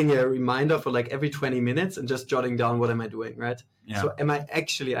setting a reminder for like every 20 minutes and just jotting down what am I doing, right? Yeah. So I'm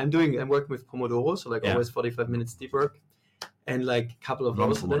working with Pomodoro, so like always 45 minutes deep work, and like a couple of long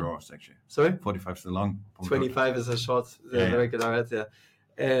hours. Pomodoro actually. Sorry? 45 is the long Pomodoro. 25 is a short, regular, right?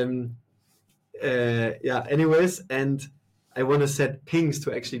 Yeah. Anyways, and I want to set pings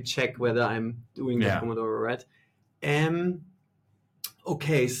to actually check whether I'm doing the Pomodoro, right?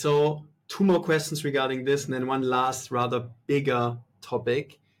 Okay, so 2 more questions regarding this, and then one last rather bigger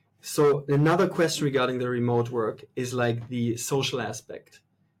topic. So another question regarding the remote work is like the social aspect.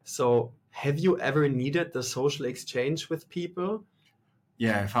 So have you ever needed the social exchange with people?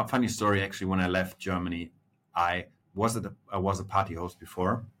 Yeah, funny story actually. When I left Germany, I was a party host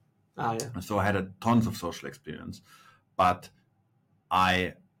before. So I had tons of social experience, but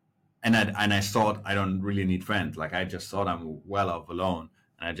I thought I don't really need friends. Like I just thought I'm well off alone,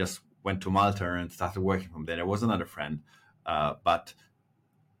 and I just went to Malta and started working from there. There was another friend, but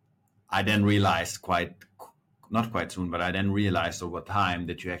I then realized not quite soon, but I then realized over time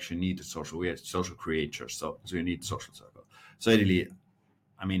that you actually need a social creature. So you need social circle. So ideally,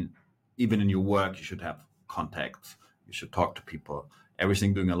 I mean, even in your work, you should have contacts. You should talk to people.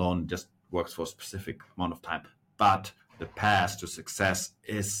 Everything doing alone just works for a specific amount of time. But the path to success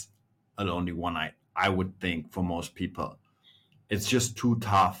is a lonely one, I would think, for most people. It's just too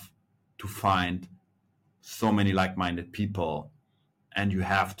tough to find so many like-minded people, and you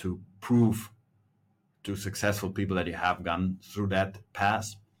have to prove to successful people that you have gone through that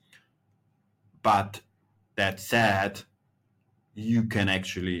path. But that said, you can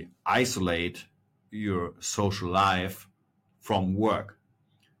actually isolate your social life from work.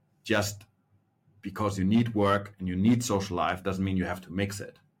 Just because you need work and you need social life doesn't mean you have to mix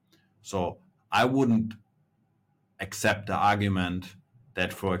it. So I wouldn't accept the argument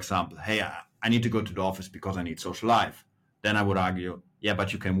that, for example, hey, I need to go to the office because I need social life. Then I would argue, yeah,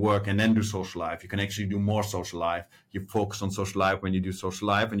 but you can work and then do social life. You can actually do more social life. You focus on social life when you do social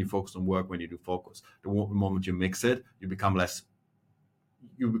life, and you focus on work when you do focus. The moment you mix it, you become less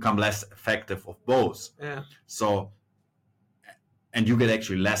effective of both. Yeah. So, and you get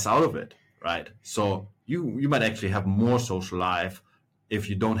actually less out of it, right? So you might actually have more social life if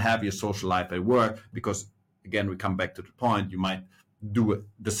you don't have your social life at work, because again, we come back to the point, you might do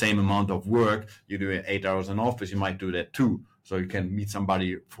the same amount of work. You do 8 hours in office, you might do that too. So you can meet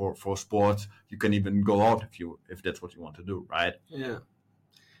somebody for sports. You can even go out if that's what you want to do, right? Yeah.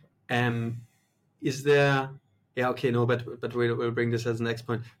 Is there? Yeah. Okay. No. But we'll bring this as the next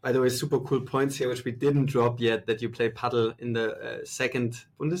point. By the way, super cool points here, which we didn't drop yet. That you play paddle in the second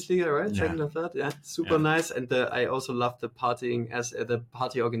Bundesliga, right? Yeah. Second or third. Yeah. Super nice. And I also love the partying as the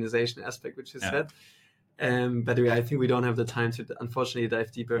party organization aspect, which you said. But I think we don't have the time to unfortunately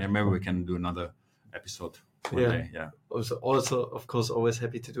dive deeper. Yeah. Maybe we can do another episode. One day. Yeah. Also, of course, always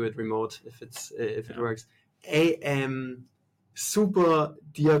happy to do it remote if it works. A super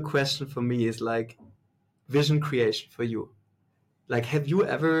dear question for me is like vision creation for you. Like, have you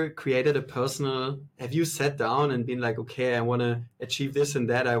ever created have you sat down and been like, okay, I want to achieve this and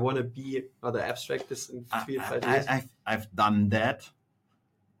that. I want to be rather abstract this in 3 or 5 years. I've done that,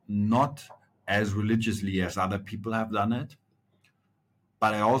 not as religiously as other people have done it,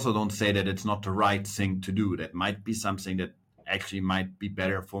 but I also don't say that it's not the right thing to do. That might be something that actually might be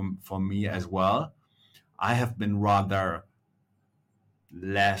better for me as well. I have been rather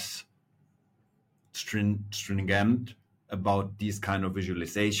less stringent about these kind of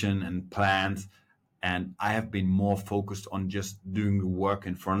visualization and plans, and I have been more focused on just doing the work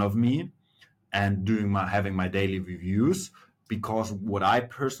in front of me and having my daily reviews, because what I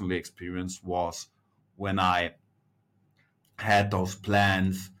personally experienced was when I had those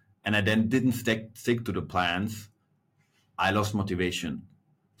plans and I then didn't stick to the plans, I lost motivation.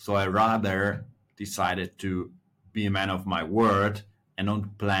 So I rather decided to be a man of my word and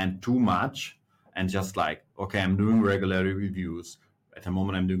don't plan too much, and just like, okay, I'm doing regular reviews. At the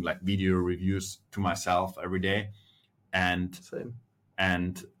moment, I'm doing like video reviews to myself every day, and Same.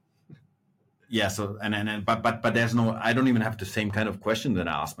 and yeah. So but there's no. I don't even have the same kind of question that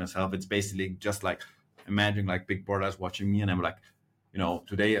I ask myself. It's basically just like, imagine like Big Brother's watching me, and I'm like,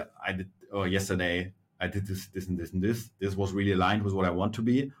 today I did, or yesterday I did this and this and this. This was really aligned with what I want to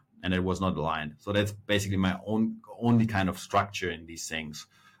be, and it was not aligned. So that's basically my only kind of structure in these things.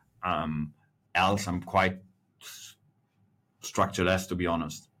 Else, I'm quite structureless, to be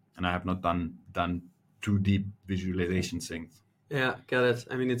honest, and I have not done too deep visualization things. Yeah, got it.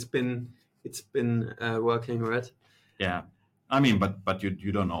 I mean, it's been working, right? Yeah, I mean, but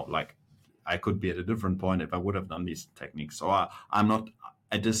you don't know. Like, I could be at a different point if I would have done these techniques. So I'm not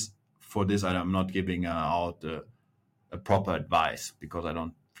at this for this. I'm not giving out a proper advice, because I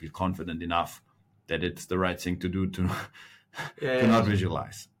don't feel confident enough that it's the right thing to do to not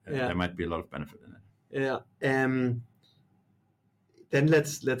visualize. Yeah. There might be a lot of benefit in it. Yeah. Then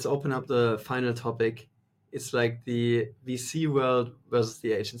let's open up the final topic. It's like the VC world versus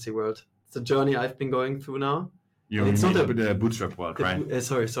the agency world. It's a journey I've been going through now. It's not the bootstrap world, right?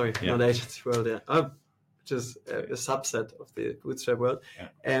 Sorry, Yeah. not agency world. Yeah, which is a subset of the bootstrap world.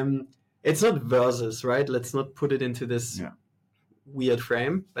 Yeah. It's not versus, right? Let's not put it into this weird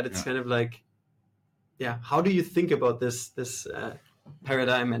frame, but it's kind of like, how do you think about this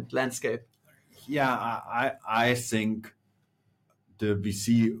paradigm and landscape? Yeah, I think the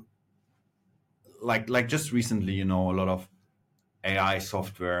VC, like just recently, a lot of AI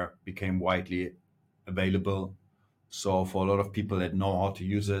software became widely available. So for a lot of people that know how to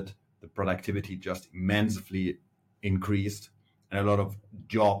use it, the productivity just immensely increased, and a lot of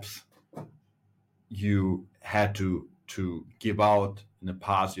jobs you had to give out in the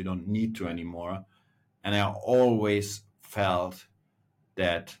past, you don't need to anymore. And I always felt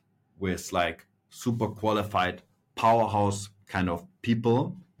that with like super qualified powerhouse kind of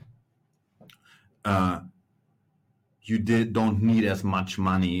people, you don't need as much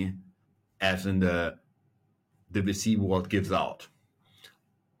money as in the VC world gives out.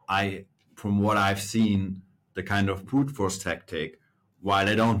 From what I've seen, the kind of brute force tactic, while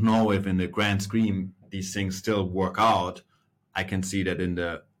I don't know if in the grand scheme these things still work out, I can see that in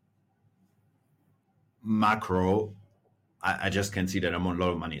the macro, I just can see that a lot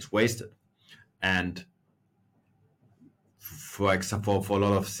of money is wasted. And for a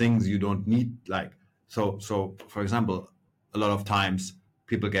lot of things, you don't need so for example, a lot of times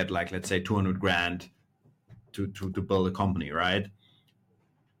people get like, let's say 200 grand to build a company, right?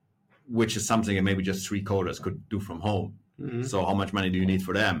 Which is something that maybe just 3 coders could do from home. Mm-hmm. So how much money do you need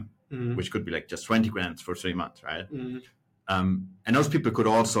for them? Mm-hmm. Which could be like just 20 grand for 3 months, right? Mm-hmm. And those people could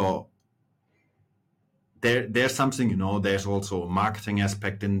also, there's something, there's also a marketing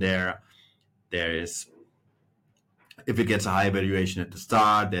aspect in there. There is, if it gets a high valuation at the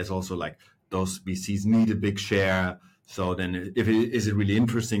start, there's also like those VCs need a big share. So then is it really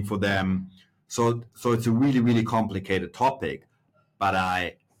interesting for them? So it's a really, really complicated topic. But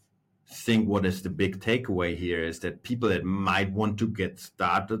I think what is the big takeaway here is that people that might want to get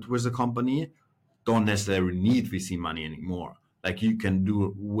started with a company don't necessarily need VC money anymore. Like, you can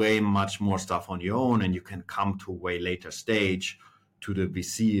do way much more stuff on your own, and you can come to a way later stage to the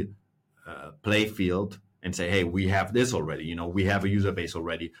VC play field and say, hey, we have this already. We have a user base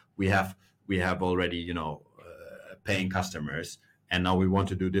already. We have already, paying customers, and now we want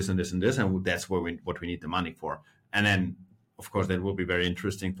to do this and this and this, and that's what we need the money for. And then, of course, that will be very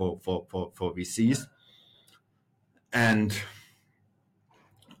interesting for VCs. And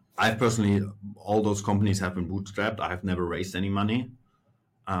I've personally, all those companies have been bootstrapped. I have never raised any money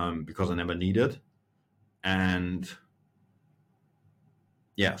because I never needed. And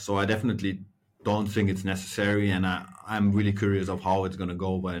so I definitely don't think it's necessary. And I'm really curious of how it's going to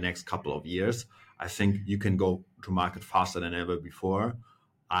go over the next couple of years. I think you can go to market faster than ever before.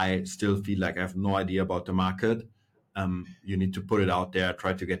 I still feel like I have no idea about the market. You need to put it out there,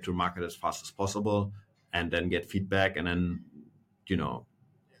 try to get to market as fast as possible, and then get feedback, and then,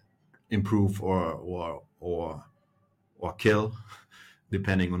 improve or kill,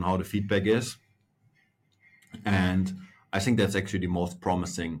 depending on how the feedback is. And I think that's actually the most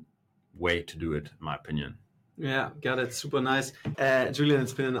promising way to do it, in my opinion. Yeah, got it. Super nice. Julian,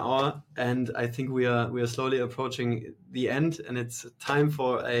 it's been an hour, and I think we are slowly approaching the end, and it's time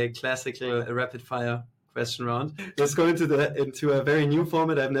for a classical rapid fire question round. Let's go into a very new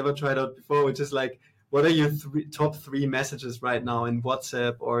format I've never tried out before, which is like, what are your top 3 messages right now in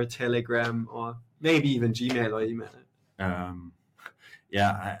WhatsApp or Telegram or maybe even Gmail or email?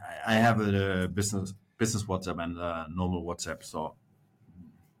 Yeah, I have a business WhatsApp and a normal WhatsApp, so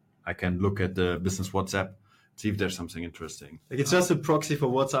I can look at the business WhatsApp, see if there's something interesting. Like it's just a proxy for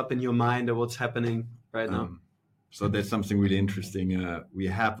what's up in your mind or what's happening right now. So there's something really interesting. We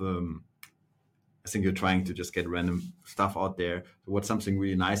have, I think you're trying to just get random stuff out there. So what's something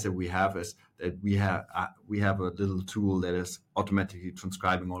really nice that we have is that we have a little tool that is automatically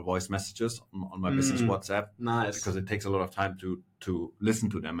transcribing all voice messages on my business WhatsApp. Nice. Because it takes a lot of time to listen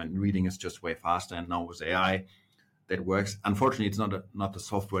to them, and reading is just way faster. And now with AI, that works. Unfortunately, it's not a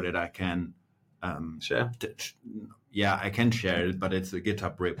software that I can share. I can share it, but it's a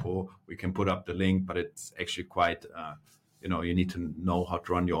GitHub repo. We can put up the link, but it's actually quite, you need to know how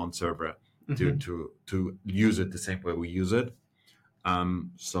to run your own server to use it the same way we use it.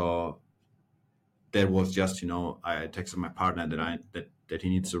 So that was just, I texted my partner that he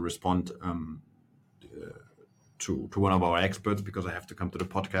needs to respond to one of our experts, because I have to come to the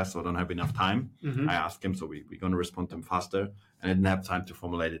podcast, so I don't have enough time. I asked him, so we're going to respond to him faster, and I didn't have time to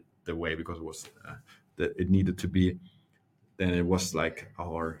formulate it the way, because it was that it needed to be. Then it was like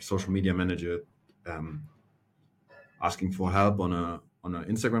our social media manager asking for help on an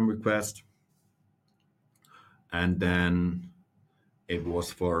Instagram request, and then it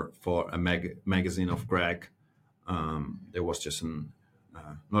was for a magazine of Greg. There was just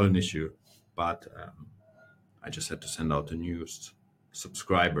not an issue, but I just had to send out the news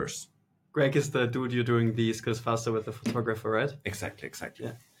subscribers. Greg is the dude you're doing the Skillsfaster with, the photographer, right? Exactly.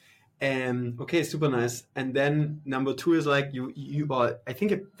 Yeah. Okay, super nice. And then number 2 is like you I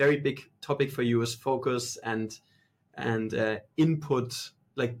think a very big topic for you is focus and input,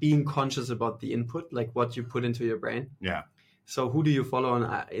 like being conscious about the input, like what you put into your brain. Yeah. So who do you follow on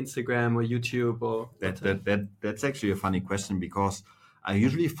Instagram or YouTube or? That's actually a funny question, because I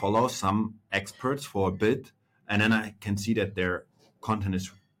usually follow some experts for a bit, and then I can see that their content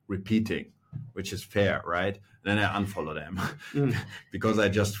is repeating, which is fair, right? And then I unfollow them because I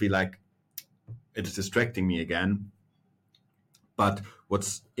just feel like it's distracting me again. But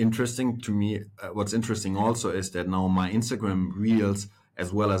what's interesting to me, what's interesting also is that now my Instagram Reels,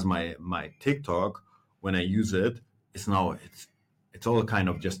 as well as my TikTok, when I use it, is now it's all kind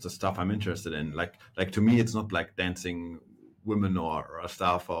of just the stuff I'm interested in. Like to me, it's not like dancing women or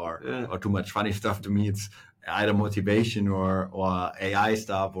stuff or too much funny stuff. To me, it's either motivation or AI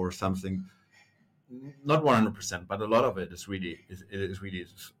stuff or something. Not 100%, but a lot of it is really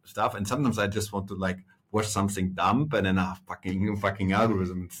stuff. And sometimes I just want to like watch something dumb, and then fucking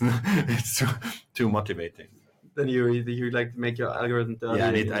algorithm. It's too motivating. Then you like to make your algorithm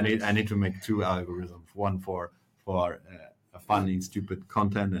dirty. Yeah, I need to make 2 algorithms. One for a funny, stupid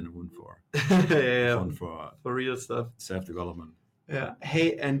content, and one for one for real stuff, self-development. Yeah.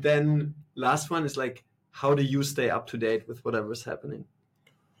 Hey, and then last one is like, how do you stay up to date with whatever's happening?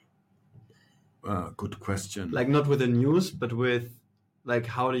 Good question. Like not with the news, but with like,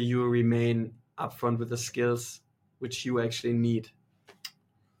 how do you remain upfront with the skills which you actually need?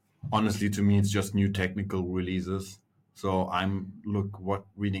 Honestly, to me, it's just new technical releases. So I'm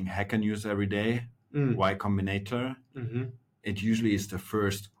reading Hacker News every day. Y Combinator. It usually is the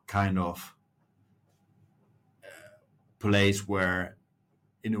first kind of place where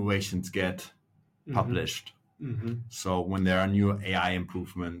innovations get published. So when there are new AI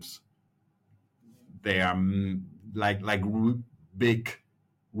improvements, they are like big,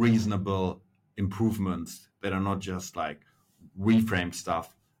 reasonable improvements that are not just like reframe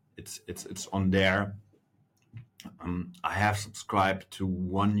stuff. It's on there. I have subscribed to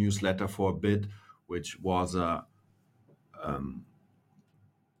one newsletter for a bit, which was a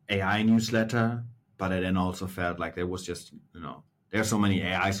AI newsletter, but I then also felt like there was just, there are so many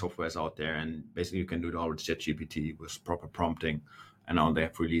AI softwares out there, and basically you can do it all with ChatGPT with proper prompting, and now they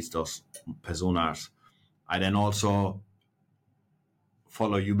have released those personas. I then also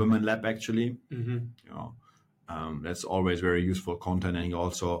follow Huberman Lab, actually. That's always very useful content, and he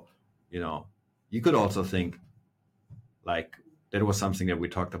also, you could also think like that was something that we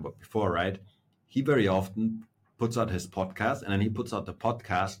talked about before, right? He very often puts out his podcast, and then he puts out the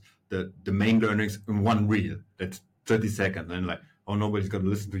podcast, the main learnings in one reel. That's 30 seconds. And like, oh, nobody's going to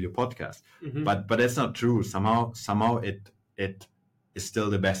listen to your podcast. Mm-hmm. But that's not true. Somehow it is still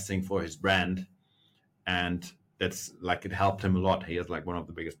the best thing for his brand. And that's like, it helped him a lot. He has like one of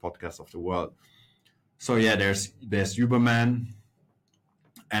the biggest podcasts of the world. So yeah, there's Uberman.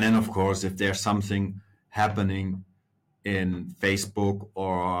 And then of course, if there's something happening in Facebook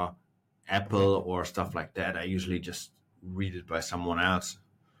or Apple or stuff like that, I usually just read it by someone else.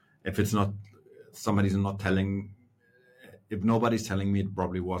 If it's not, if nobody's telling me, it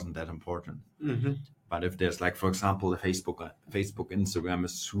probably wasn't that important. Mm-hmm. But if there's like, for example, Facebook, Instagram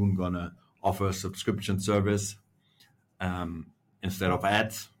is soon gonna offer a subscription service instead of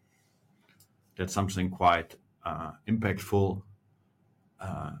ads. That's something quite impactful.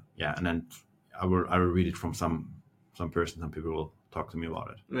 And then I will read it from some person. Some people will talk to me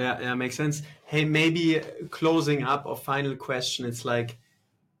about it. Yeah, makes sense. Hey, maybe closing up or final question. It's like,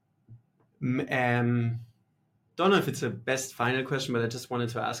 don't know if it's a best final question, but I just wanted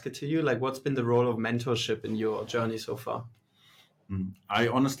to ask it to you. Like, what's been the role of mentorship in your journey so far? I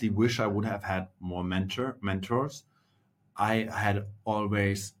honestly wish I would have had more mentors. I had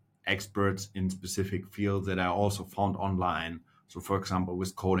always experts in specific fields that I also found online. So for example,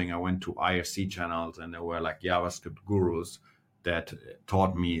 with coding, I went to IRC channels and there were like JavaScript gurus that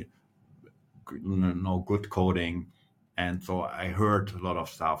taught me good coding. And so I heard a lot of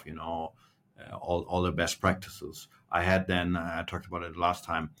stuff, all the best practices. I had then, I talked about it last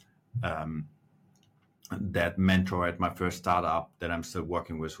time, that mentor at my first startup that I'm still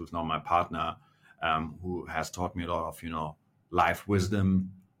working with, who's now my partner, who has taught me a lot of, life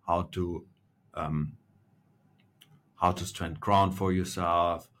wisdom, how to stand ground for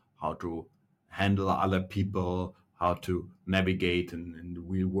yourself, how to handle other people, how to navigate in the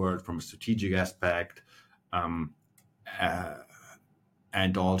real world from a strategic aspect,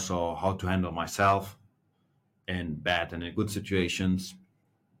 and also how to handle myself in bad and in good situations.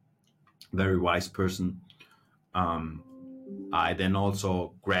 Very wise person. I then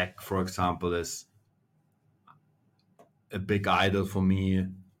also, Greg, for example, is a big idol for me,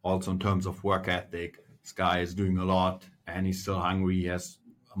 also in terms of work ethic. This guy is doing a lot and he's still hungry. He has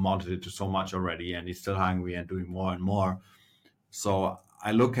amounted it to so much already and he's still hungry and doing more and more. So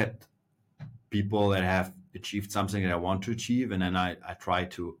I look at people that have achieved something that I want to achieve, and then I try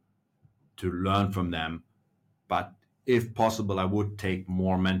to learn from them. But if possible, I would take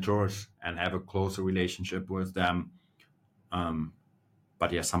more mentors and have a closer relationship with them.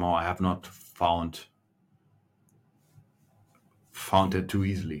 But yeah, somehow I have not found it too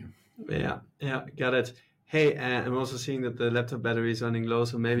easily. Yeah, got it. Hey, I'm also seeing that the laptop battery is running low,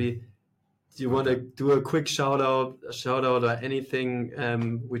 so maybe do you want to do a quick shout out or anything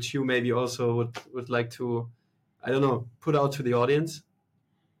which you maybe also would like to, I don't know, put out to the audience?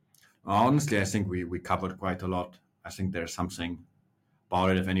 Honestly, I think we covered quite a lot. I think there's something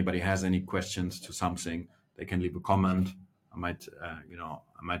about it. If anybody has any questions to something, they can leave a comment. I might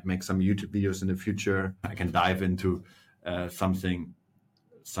make some YouTube videos in the future. I can dive into something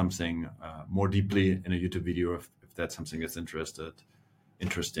more deeply in a YouTube video if that's something that's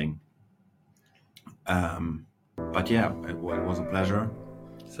interesting. But yeah, it was a pleasure.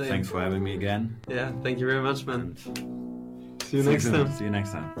 Same. Thanks for having me again. Yeah, thank you very much, man. See you next time. See you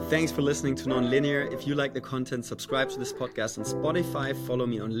next time. Thanks for listening to Nonlinear. If you like the content, subscribe to this podcast on Spotify, follow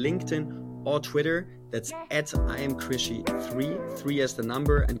me on LinkedIn or Twitter. That's @IamKrishi3, 3 as the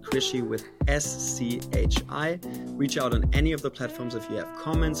number, and Krishi with SCHI. Reach out on any of the platforms if you have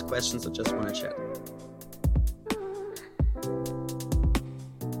comments, questions, or just want to chat.